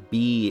 it would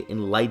be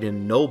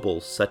enlightened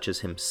nobles such as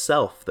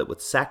himself that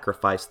would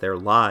sacrifice their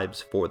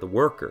lives for the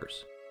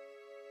workers.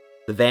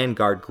 The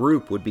vanguard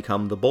group would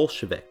become the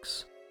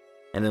Bolsheviks,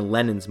 and in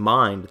Lenin's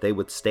mind they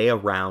would stay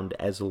around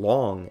as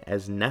long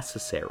as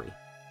necessary.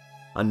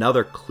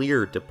 Another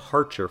clear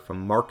departure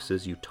from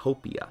Marx's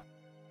utopia.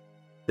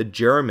 The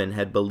German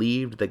had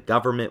believed that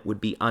government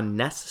would be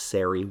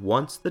unnecessary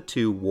once the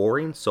two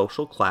warring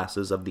social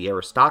classes of the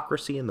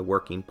aristocracy and the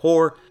working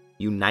poor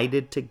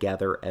united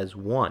together as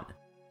one.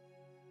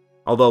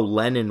 Although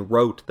Lenin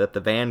wrote that the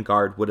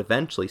vanguard would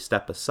eventually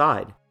step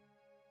aside,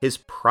 his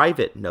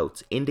private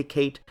notes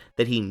indicate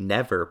that he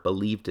never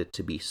believed it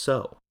to be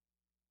so.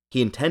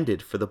 He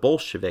intended for the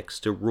Bolsheviks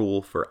to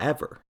rule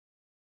forever.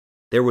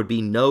 There would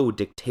be no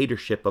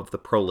dictatorship of the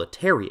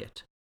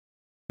proletariat.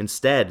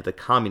 Instead, the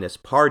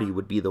Communist Party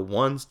would be the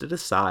ones to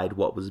decide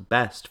what was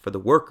best for the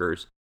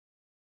workers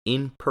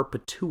in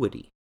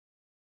perpetuity.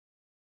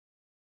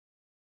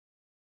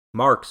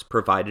 Marx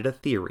provided a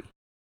theory.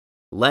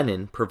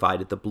 Lenin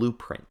provided the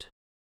blueprint.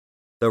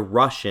 The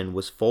Russian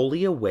was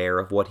fully aware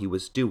of what he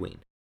was doing,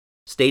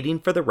 stating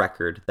for the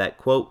record that,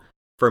 quote,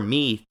 "For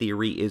me,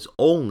 theory is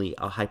only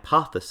a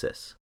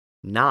hypothesis,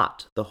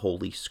 not the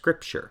Holy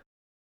Scripture.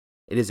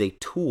 It is a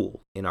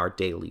tool in our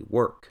daily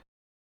work."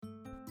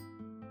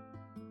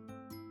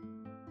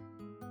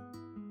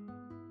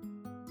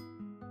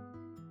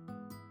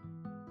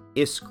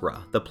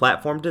 Iskra, the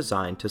platform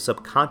designed to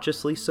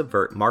subconsciously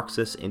subvert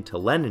Marxists into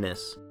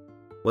Leninists,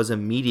 was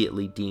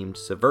immediately deemed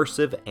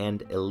subversive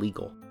and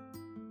illegal.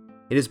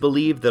 It is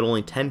believed that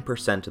only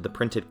 10% of the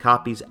printed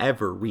copies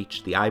ever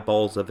reached the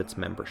eyeballs of its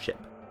membership.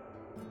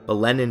 But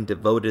Lenin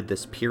devoted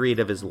this period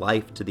of his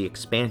life to the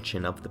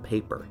expansion of the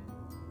paper.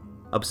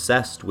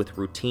 Obsessed with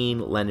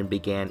routine, Lenin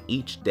began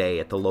each day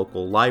at the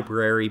local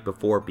library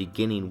before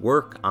beginning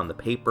work on the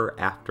paper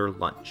after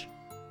lunch.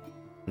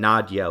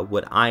 Nadia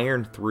would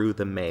iron through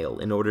the mail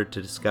in order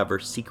to discover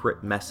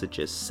secret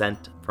messages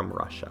sent from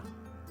Russia.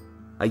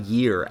 A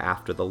year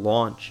after the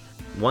launch,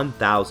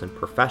 1,000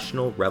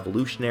 professional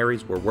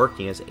revolutionaries were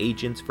working as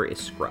agents for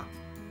Iskra.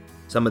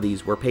 Some of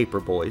these were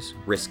paperboys,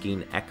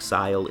 risking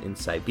exile in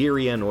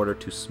Siberia in order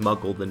to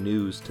smuggle the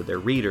news to their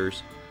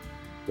readers,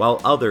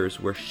 while others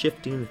were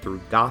shifting through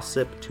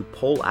gossip to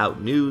pull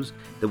out news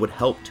that would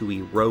help to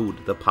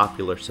erode the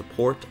popular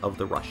support of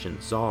the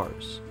Russian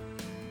czars.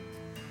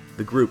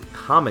 The group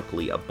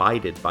comically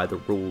abided by the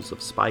rules of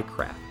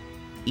spycraft,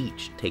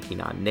 each taking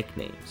on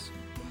nicknames.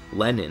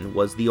 Lenin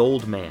was the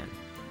Old Man.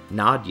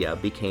 Nadia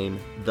became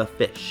the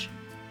Fish,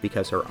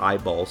 because her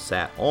eyeballs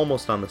sat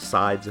almost on the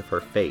sides of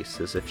her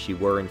face as if she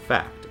were in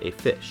fact a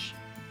fish.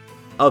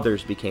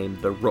 Others became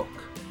the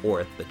Rook,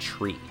 or the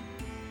Tree.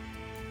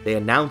 They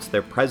announced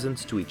their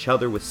presence to each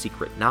other with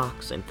secret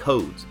knocks and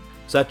codes,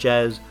 such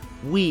as,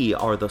 "We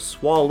are the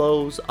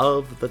swallows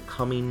of the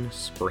coming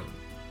spring."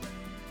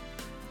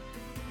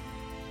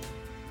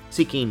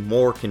 Seeking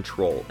more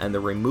control and the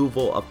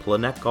removal of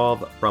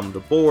Plekhanov from the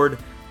board,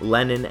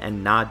 Lenin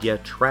and Nadia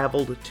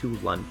traveled to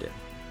London.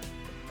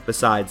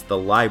 Besides the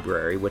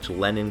library, which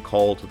Lenin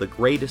called the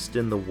greatest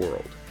in the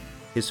world,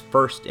 his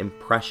first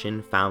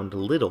impression found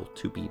little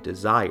to be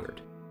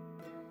desired,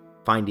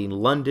 finding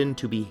London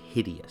to be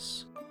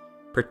hideous,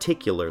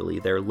 particularly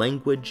their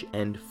language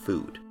and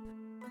food.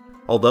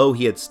 Although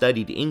he had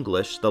studied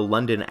English, the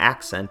London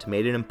accent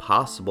made it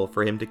impossible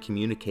for him to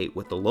communicate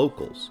with the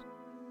locals.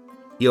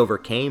 He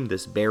overcame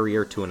this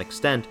barrier to an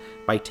extent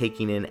by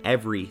taking in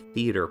every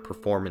theater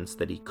performance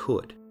that he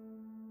could.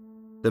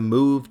 The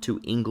move to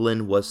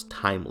England was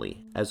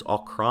timely, as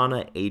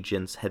Okhrana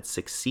agents had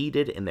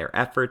succeeded in their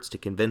efforts to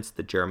convince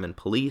the German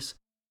police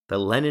that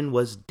Lenin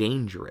was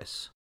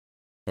dangerous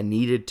and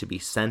needed to be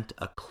sent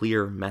a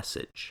clear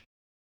message.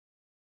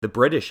 The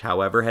British,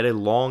 however, had a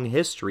long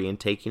history in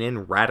taking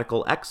in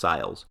radical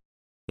exiles,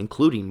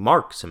 including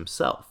Marx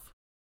himself.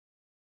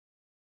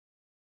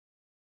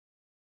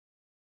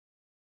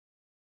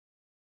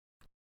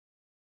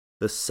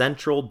 The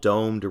central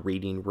domed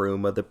reading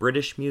room of the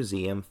British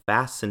Museum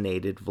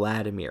fascinated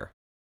Vladimir,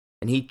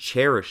 and he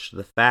cherished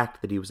the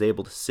fact that he was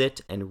able to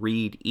sit and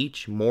read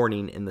each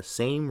morning in the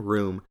same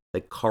room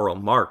that Karl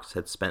Marx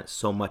had spent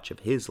so much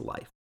of his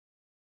life.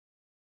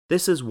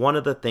 This is one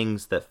of the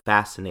things that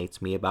fascinates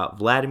me about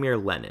Vladimir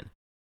Lenin,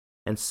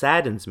 and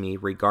saddens me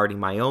regarding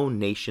my own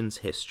nation's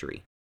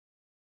history.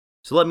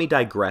 So let me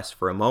digress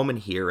for a moment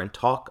here and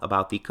talk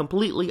about the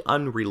completely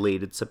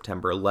unrelated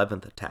September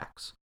 11th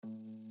attacks.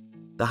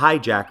 The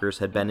hijackers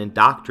had been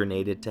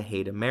indoctrinated to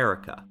hate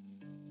America.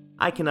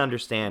 I can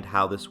understand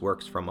how this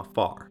works from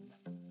afar.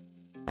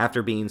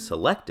 After being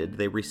selected,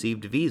 they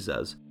received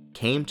visas,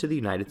 came to the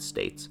United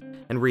States,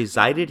 and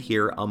resided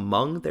here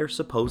among their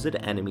supposed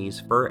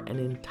enemies for an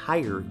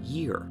entire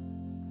year.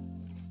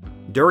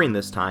 During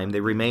this time,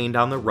 they remained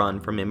on the run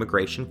from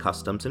immigration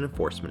customs and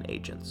enforcement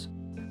agents.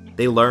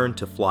 They learned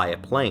to fly a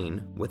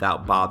plane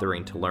without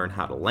bothering to learn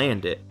how to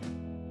land it,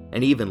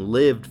 and even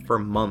lived for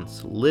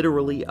months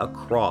literally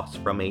across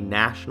from a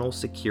national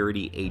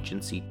security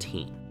agency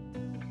team.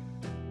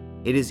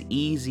 It is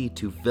easy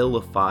to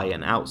vilify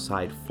an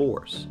outside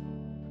force,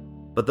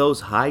 but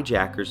those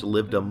hijackers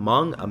lived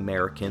among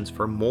Americans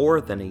for more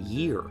than a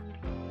year.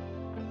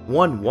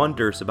 One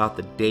wonders about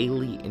the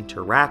daily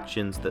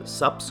interactions that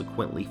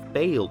subsequently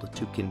failed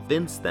to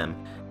convince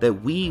them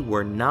that we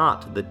were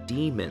not the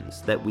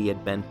demons that we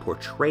had been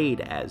portrayed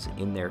as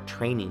in their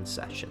training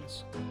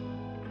sessions.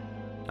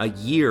 A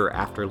year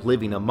after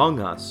living among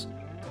us,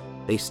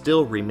 they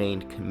still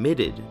remained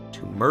committed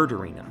to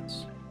murdering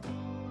us.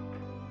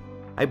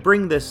 I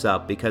bring this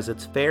up because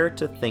it's fair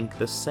to think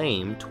the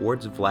same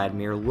towards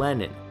Vladimir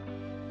Lenin,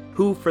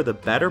 who for the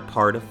better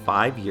part of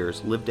 5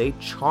 years lived a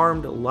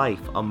charmed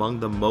life among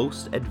the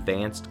most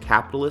advanced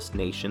capitalist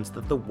nations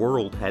that the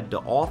world had to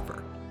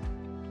offer.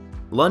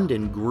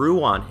 London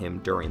grew on him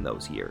during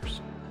those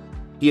years.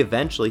 He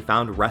eventually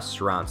found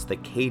restaurants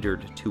that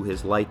catered to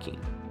his liking.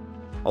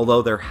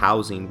 Although their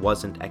housing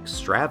wasn't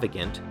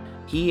extravagant,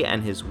 he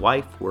and his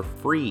wife were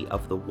free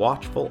of the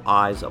watchful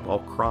eyes of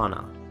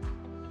Okhrana.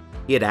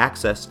 He had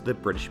access to the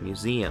British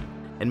Museum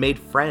and made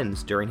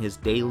friends during his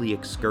daily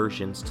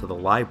excursions to the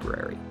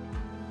library.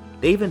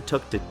 They even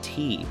took to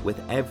tea with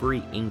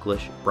every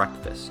English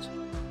breakfast.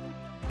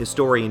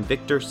 Historian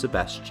Victor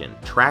Sebastian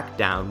tracked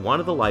down one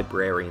of the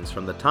librarians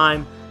from the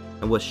time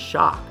and was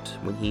shocked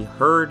when he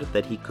heard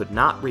that he could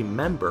not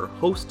remember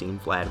hosting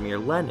Vladimir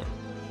Lenin.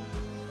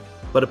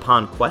 But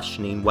upon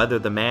questioning whether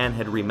the man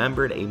had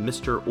remembered a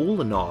Mr.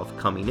 Ulanov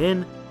coming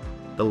in,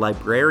 the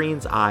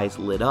librarian's eyes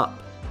lit up,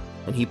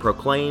 and he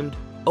proclaimed,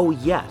 "Oh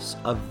yes,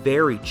 a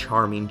very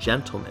charming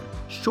gentleman,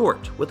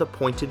 short with a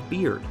pointed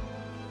beard.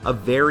 A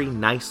very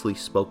nicely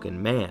spoken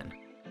man.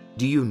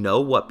 Do you know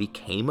what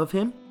became of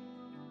him?"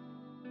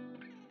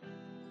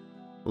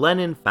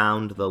 Lenin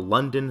found the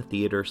London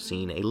theater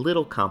scene a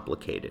little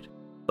complicated,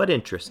 but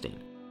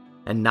interesting,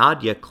 and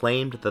Nadia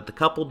claimed that the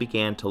couple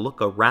began to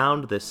look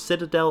around this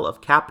citadel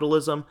of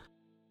capitalism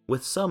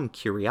with some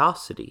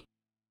curiosity.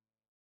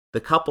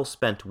 The couple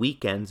spent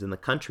weekends in the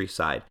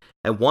countryside,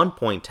 at one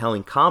point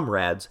telling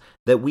comrades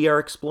that we are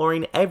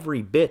exploring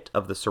every bit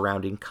of the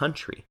surrounding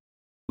country.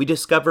 We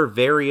discover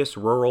various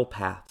rural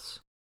paths.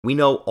 We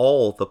know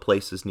all the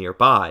places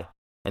nearby,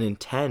 and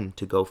intend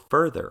to go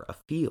further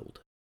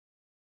afield.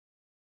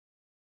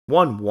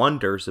 One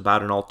wonders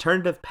about an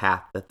alternative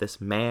path that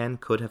this man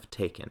could have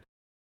taken.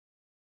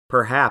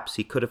 Perhaps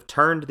he could have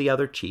turned the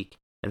other cheek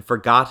and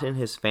forgotten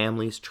his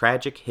family's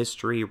tragic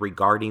history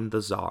regarding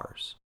the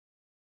Tsars.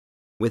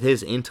 With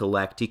his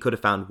intellect, he could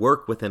have found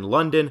work within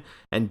London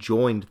and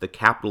joined the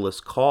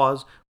capitalist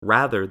cause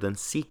rather than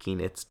seeking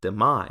its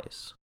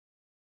demise.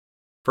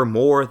 For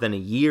more than a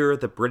year,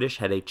 the British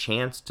had a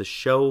chance to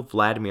show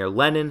Vladimir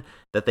Lenin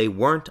that they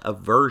weren't a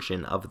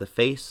version of the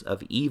face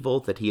of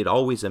evil that he had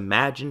always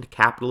imagined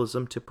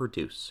capitalism to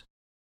produce.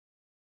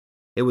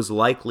 It was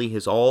likely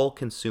his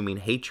all-consuming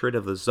hatred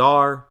of the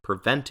Tsar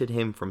prevented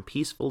him from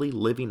peacefully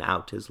living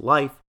out his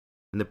life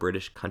in the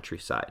British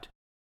countryside.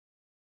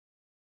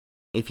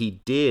 If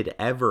he did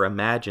ever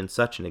imagine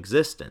such an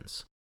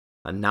existence,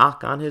 a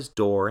knock on his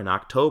door in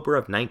October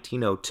of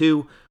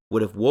 1902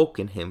 would have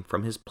woken him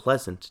from his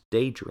pleasant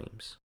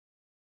daydreams.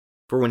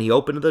 For when he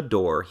opened the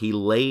door, he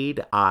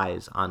laid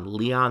eyes on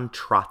Leon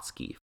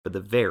Trotsky for the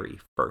very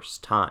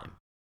first time.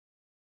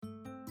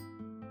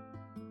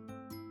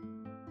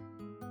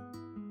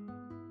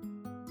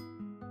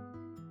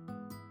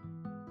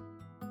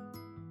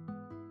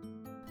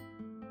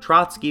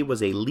 Trotsky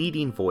was a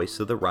leading voice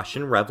of the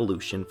Russian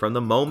Revolution from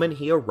the moment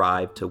he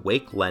arrived to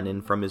wake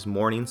Lenin from his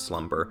morning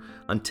slumber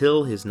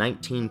until his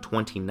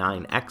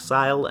 1929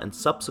 exile and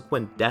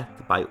subsequent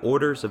death by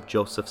orders of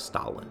Joseph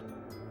Stalin.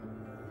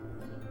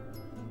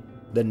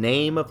 The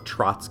name of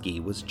Trotsky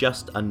was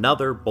just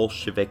another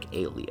Bolshevik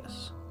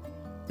alias.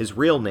 His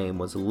real name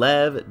was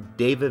Lev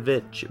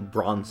Davidovich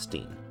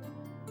Bronstein,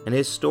 and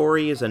his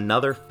story is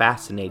another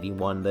fascinating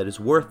one that is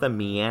worth a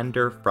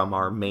meander from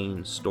our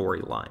main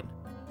storyline.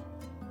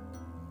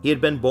 He had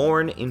been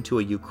born into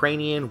a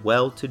Ukrainian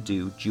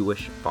well-to-do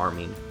Jewish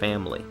farming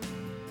family.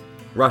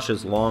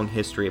 Russia's long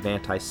history of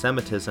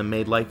anti-Semitism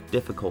made life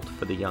difficult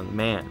for the young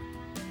man.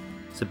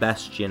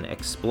 Sebastian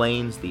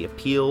explains the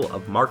appeal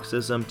of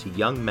Marxism to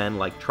young men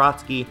like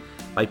Trotsky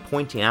by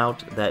pointing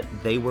out that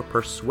they were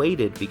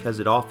persuaded because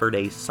it offered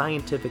a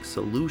scientific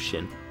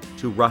solution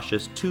to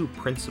Russia's two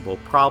principal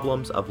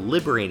problems of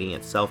liberating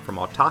itself from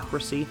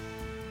autocracy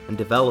and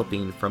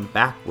developing from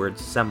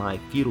backwards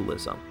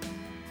semi-feudalism.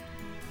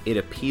 It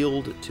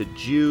appealed to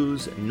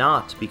Jews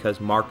not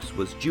because Marx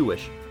was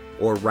Jewish,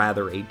 or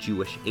rather a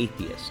Jewish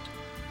atheist,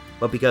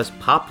 but because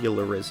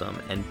popularism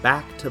and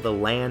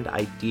back-to-the-land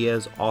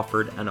ideas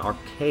offered an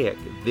archaic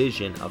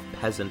vision of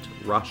peasant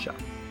Russia.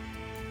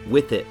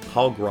 With it,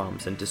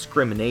 pogroms and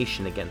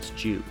discrimination against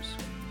Jews.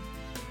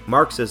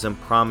 Marxism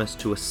promised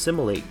to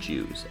assimilate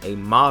Jews, a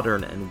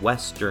modern and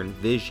Western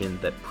vision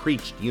that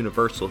preached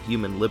universal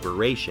human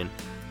liberation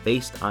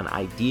based on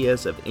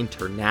ideas of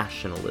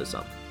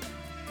internationalism.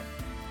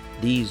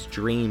 These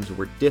dreams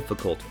were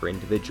difficult for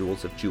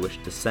individuals of Jewish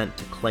descent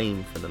to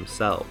claim for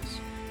themselves.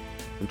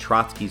 In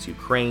Trotsky's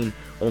Ukraine,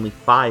 only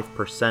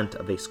 5%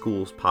 of a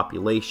school's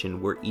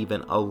population were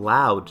even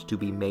allowed to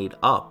be made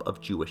up of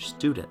Jewish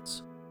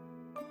students.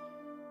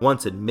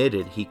 Once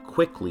admitted, he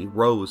quickly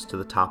rose to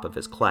the top of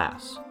his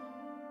class.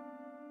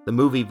 The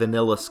movie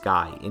Vanilla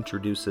Sky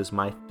introduces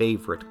my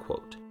favorite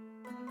quote.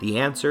 The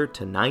answer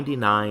to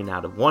 99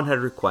 out of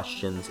 100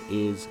 questions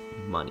is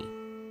money.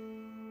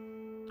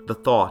 The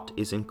thought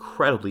is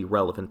incredibly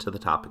relevant to the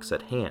topics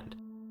at hand.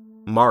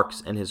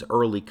 Marx and his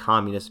early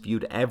communists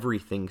viewed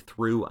everything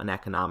through an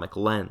economic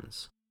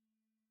lens.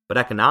 But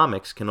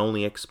economics can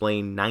only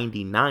explain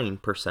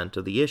 99%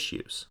 of the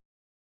issues.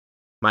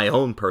 My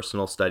own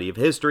personal study of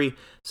history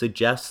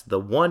suggests the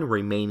one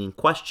remaining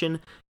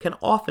question can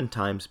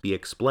oftentimes be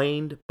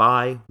explained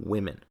by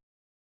women,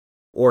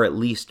 or at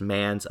least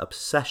man's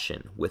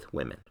obsession with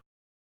women.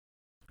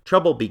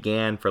 Trouble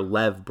began for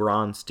Lev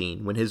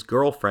Bronstein when his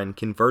girlfriend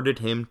converted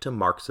him to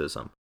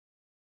Marxism.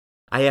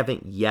 I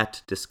haven't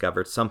yet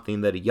discovered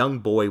something that a young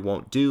boy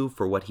won't do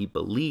for what he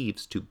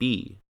believes to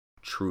be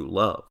true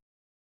love.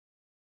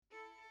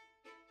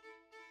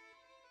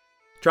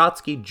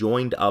 Trotsky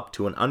joined up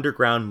to an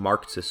underground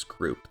Marxist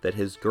group that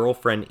his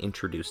girlfriend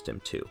introduced him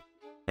to,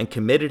 and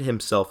committed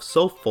himself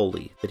so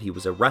fully that he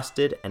was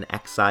arrested and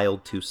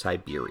exiled to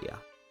Siberia.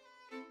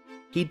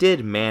 He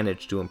did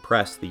manage to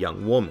impress the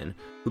young woman,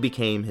 who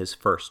became his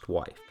first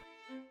wife.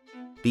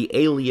 The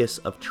alias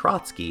of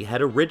Trotsky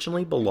had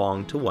originally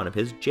belonged to one of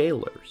his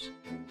jailers,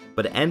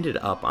 but ended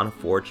up on a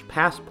forged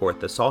passport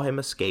that saw him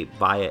escape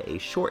via a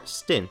short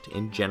stint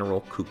in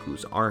General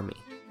Kuku's army.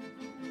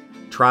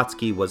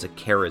 Trotsky was a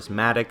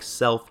charismatic,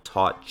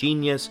 self-taught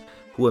genius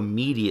who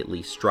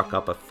immediately struck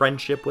up a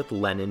friendship with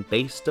Lenin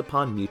based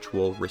upon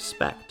mutual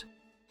respect,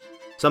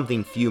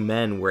 something few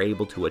men were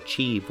able to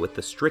achieve with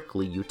the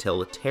strictly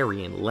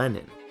utilitarian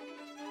Lenin.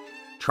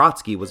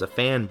 Trotsky was a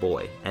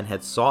fanboy and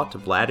had sought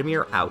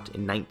Vladimir out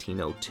in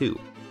 1902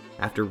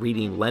 after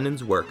reading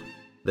Lenin's work,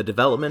 The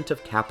Development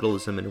of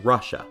Capitalism in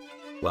Russia,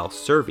 while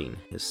serving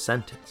his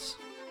sentence.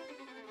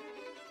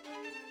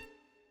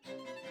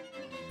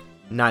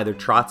 Neither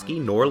Trotsky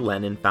nor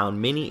Lenin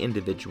found many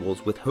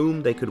individuals with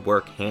whom they could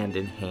work hand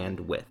in hand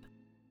with.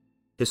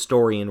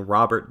 Historian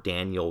Robert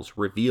Daniels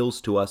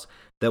reveals to us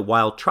that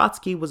while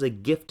Trotsky was a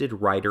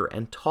gifted writer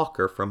and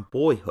talker from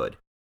boyhood,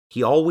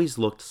 he always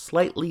looked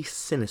slightly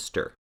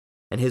sinister,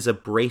 and his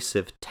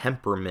abrasive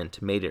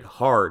temperament made it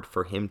hard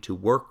for him to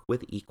work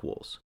with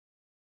equals.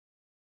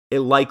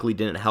 It likely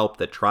didn't help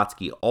that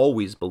Trotsky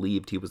always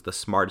believed he was the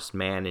smartest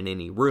man in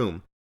any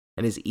room,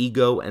 and his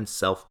ego and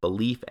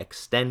self-belief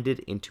extended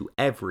into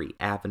every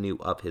avenue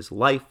of his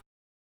life,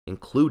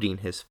 including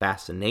his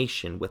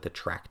fascination with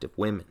attractive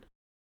women.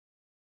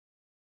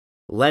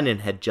 Lenin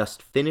had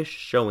just finished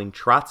showing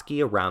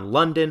Trotsky around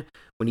London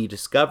when he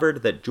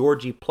discovered that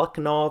Georgy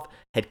Plekhanov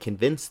had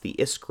convinced the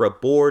Iskra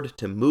board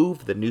to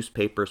move the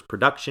newspaper's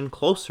production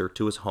closer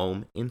to his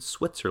home in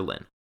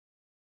Switzerland.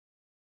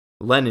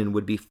 Lenin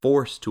would be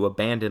forced to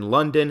abandon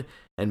London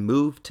and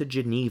move to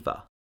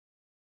Geneva,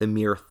 the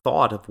mere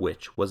thought of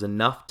which was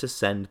enough to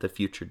send the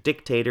future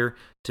dictator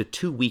to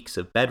 2 weeks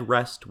of bed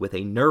rest with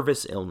a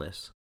nervous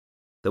illness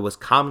that was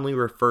commonly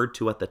referred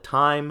to at the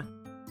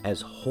time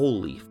as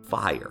holy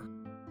fire.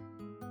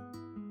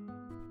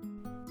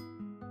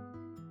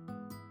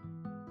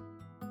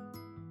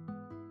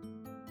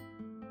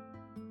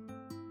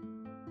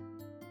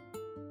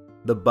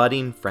 The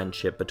budding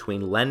friendship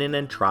between Lenin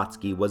and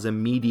Trotsky was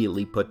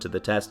immediately put to the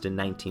test in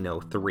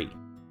 1903.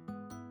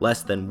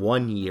 Less than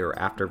 1 year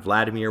after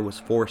Vladimir was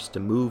forced to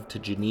move to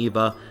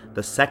Geneva,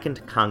 the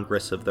Second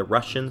Congress of the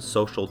Russian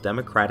Social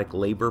Democratic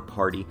Labor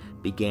Party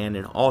began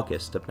in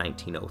August of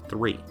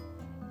 1903.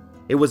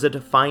 It was a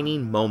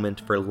defining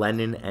moment for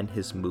Lenin and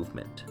his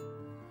movement.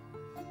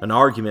 An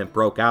argument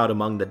broke out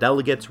among the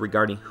delegates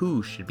regarding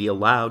who should be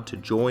allowed to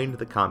join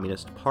the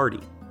Communist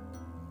Party.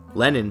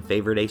 Lenin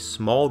favored a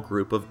small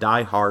group of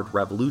die-hard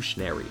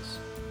revolutionaries.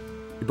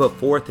 He put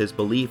forth his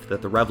belief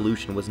that the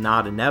revolution was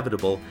not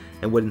inevitable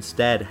and would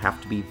instead have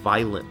to be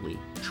violently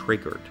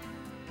triggered.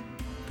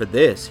 For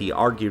this, he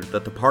argued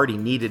that the party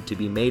needed to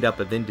be made up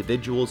of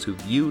individuals who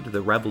viewed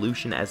the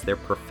revolution as their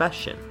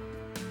profession,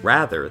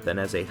 rather than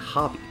as a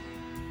hobby.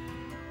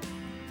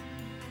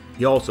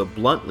 He also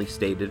bluntly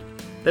stated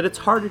that it's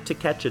harder to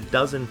catch a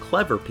dozen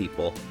clever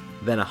people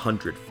than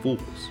 100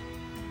 fools.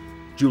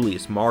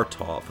 Julius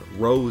Martov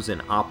rose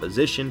in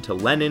opposition to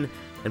Lenin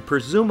and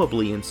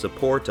presumably in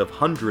support of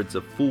hundreds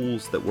of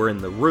fools that were in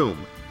the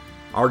room,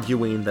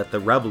 arguing that the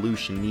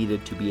revolution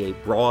needed to be a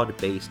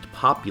broad-based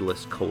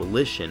populist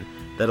coalition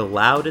that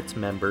allowed its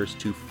members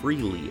to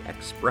freely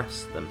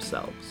express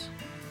themselves.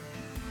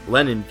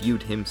 Lenin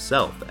viewed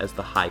himself as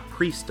the high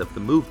priest of the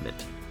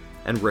movement,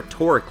 and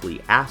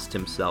rhetorically asked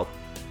himself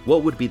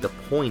what would be the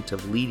point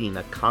of leading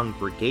a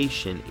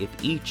congregation if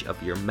each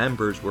of your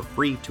members were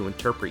free to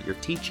interpret your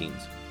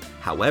teachings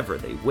however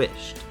they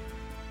wished.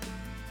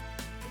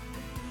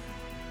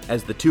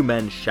 As the two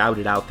men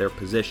shouted out their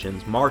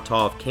positions,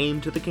 Martov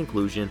came to the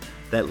conclusion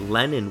that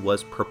Lenin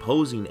was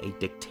proposing a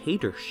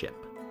dictatorship.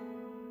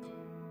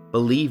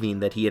 Believing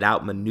that he had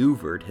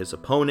outmaneuvered his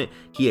opponent,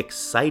 he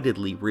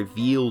excitedly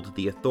revealed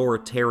the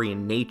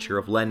authoritarian nature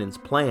of Lenin's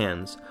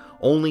plans,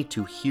 only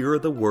to hear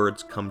the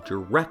words come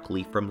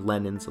directly from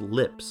Lenin's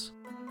lips.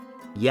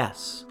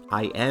 "Yes,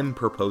 I am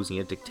proposing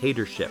a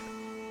dictatorship.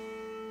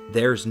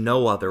 There's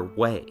no other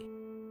way."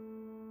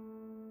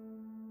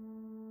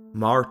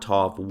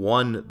 Martov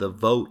won the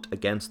vote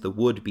against the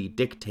would-be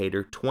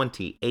dictator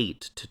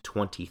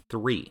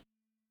 28-23.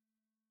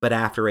 But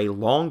after a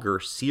longer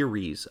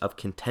series of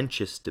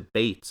contentious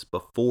debates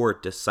before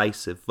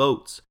decisive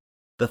votes,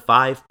 the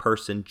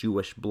 5-person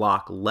Jewish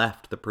bloc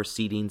left the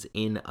proceedings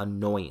in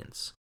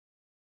annoyance,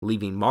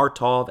 leaving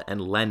Martov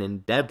and Lenin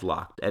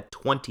deadlocked at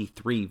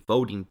 23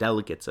 voting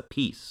delegates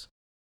apiece.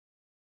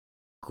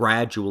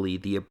 Gradually,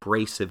 the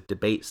abrasive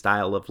debate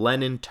style of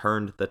Lenin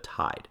turned the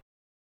tide,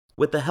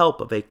 with the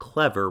help of a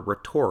clever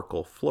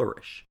rhetorical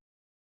flourish.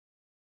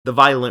 The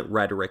violent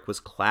rhetoric was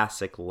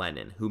classic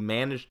Lenin, who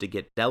managed to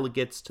get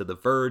delegates to the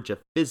verge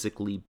of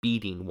physically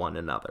beating one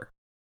another.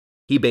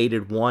 He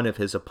baited one of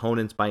his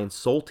opponents by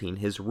insulting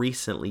his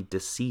recently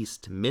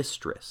deceased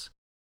mistress.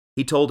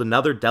 He told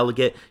another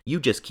delegate, "You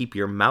just keep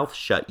your mouth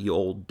shut, you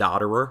old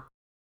dodderer."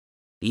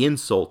 The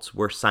insults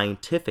were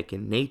scientific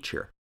in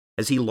nature,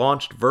 as he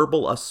launched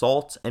verbal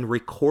assaults and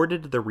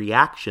recorded the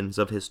reactions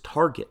of his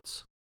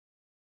targets.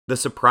 The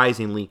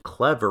surprisingly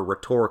clever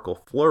rhetorical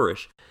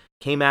flourish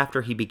came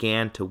after he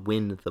began to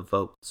win the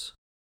votes.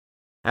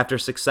 After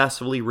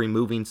successfully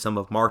removing some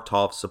of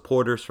Martov's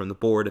supporters from the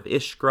board of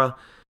Iskra,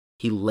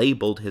 he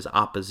labeled his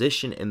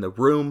opposition in the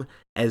room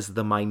as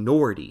the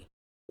minority,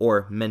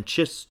 or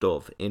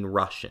Menshistov in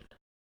Russian.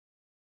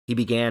 He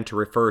began to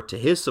refer to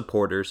his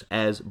supporters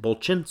as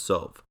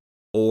Bolchintsov,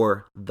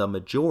 or the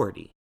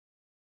majority.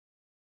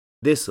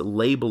 This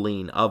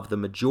labeling of the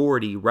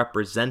majority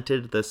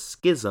represented the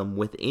schism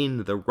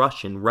within the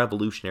Russian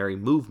revolutionary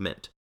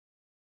movement,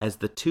 as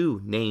the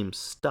two names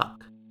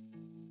stuck.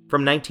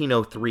 From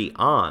 1903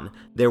 on,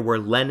 there were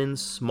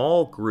Lenin's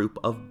small group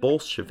of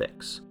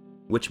Bolsheviks,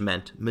 which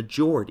meant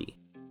majority,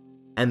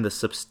 and the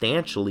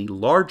substantially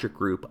larger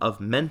group of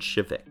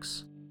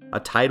Mensheviks, a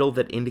title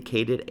that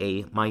indicated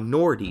a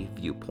minority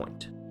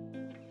viewpoint.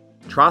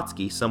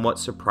 Trotsky somewhat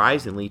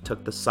surprisingly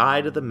took the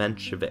side of the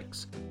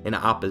Mensheviks in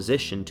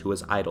opposition to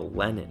his idol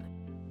Lenin.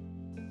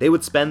 They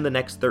would spend the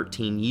next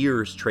 13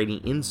 years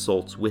trading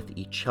insults with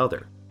each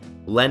other,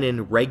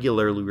 Lenin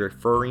regularly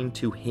referring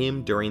to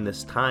him during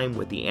this time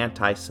with the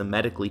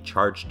anti-Semitically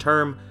charged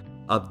term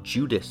of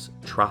Judas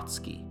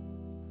Trotsky.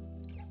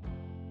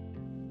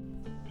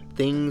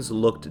 Things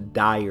looked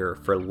dire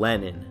for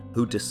Lenin,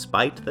 who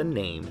despite the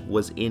name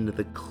was in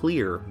the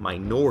clear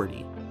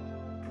minority.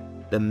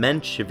 The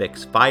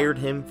Mensheviks fired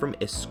him from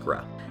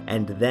Iskra,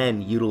 and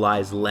then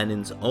utilized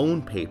Lenin's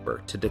own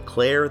paper to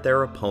declare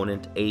their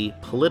opponent a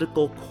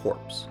political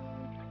corpse,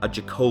 a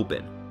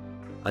Jacobin,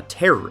 a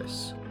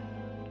terrorist,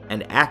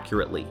 and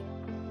accurately,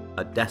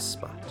 a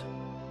despot.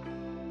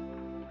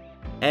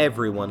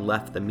 Everyone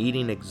left the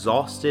meeting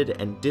exhausted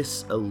and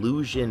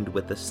disillusioned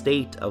with the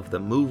state of the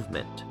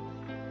movement.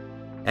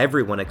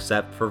 Everyone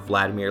except for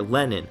Vladimir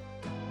Lenin,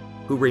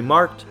 who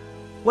remarked,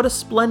 "What a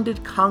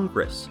splendid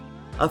Congress!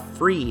 A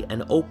free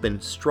and open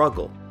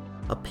struggle.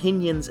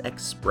 Opinions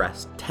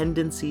expressed,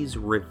 tendencies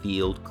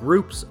revealed,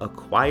 groups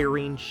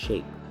acquiring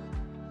shape.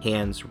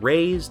 Hands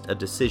raised, a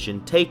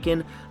decision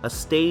taken, a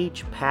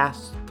stage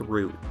passed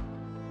through.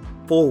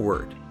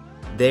 Forward,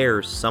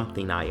 there's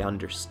something I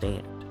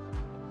understand."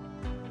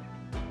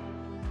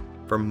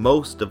 For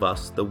most of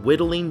us, the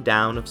whittling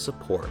down of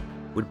support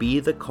would be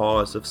the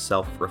cause of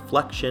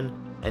self-reflection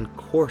and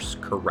course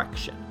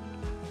correction.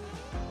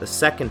 The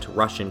Second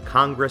Russian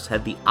Congress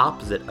had the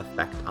opposite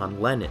effect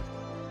on Lenin.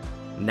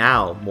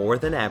 Now, more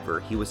than ever,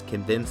 he was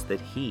convinced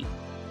that he,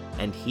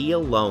 and he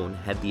alone,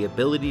 had the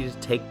ability to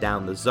take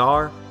down the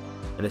Tsar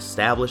and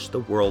establish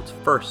the world's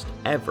first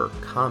ever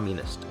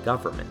communist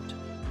government.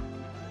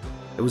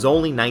 It was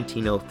only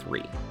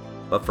 1903,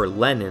 but for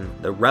Lenin,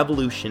 the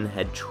revolution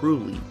had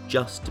truly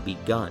just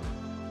begun.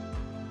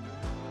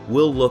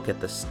 We'll look at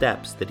the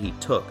steps that he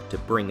took to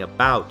bring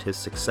about his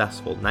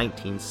successful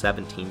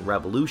 1917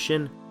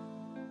 revolution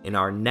in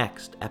our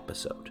next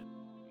episode.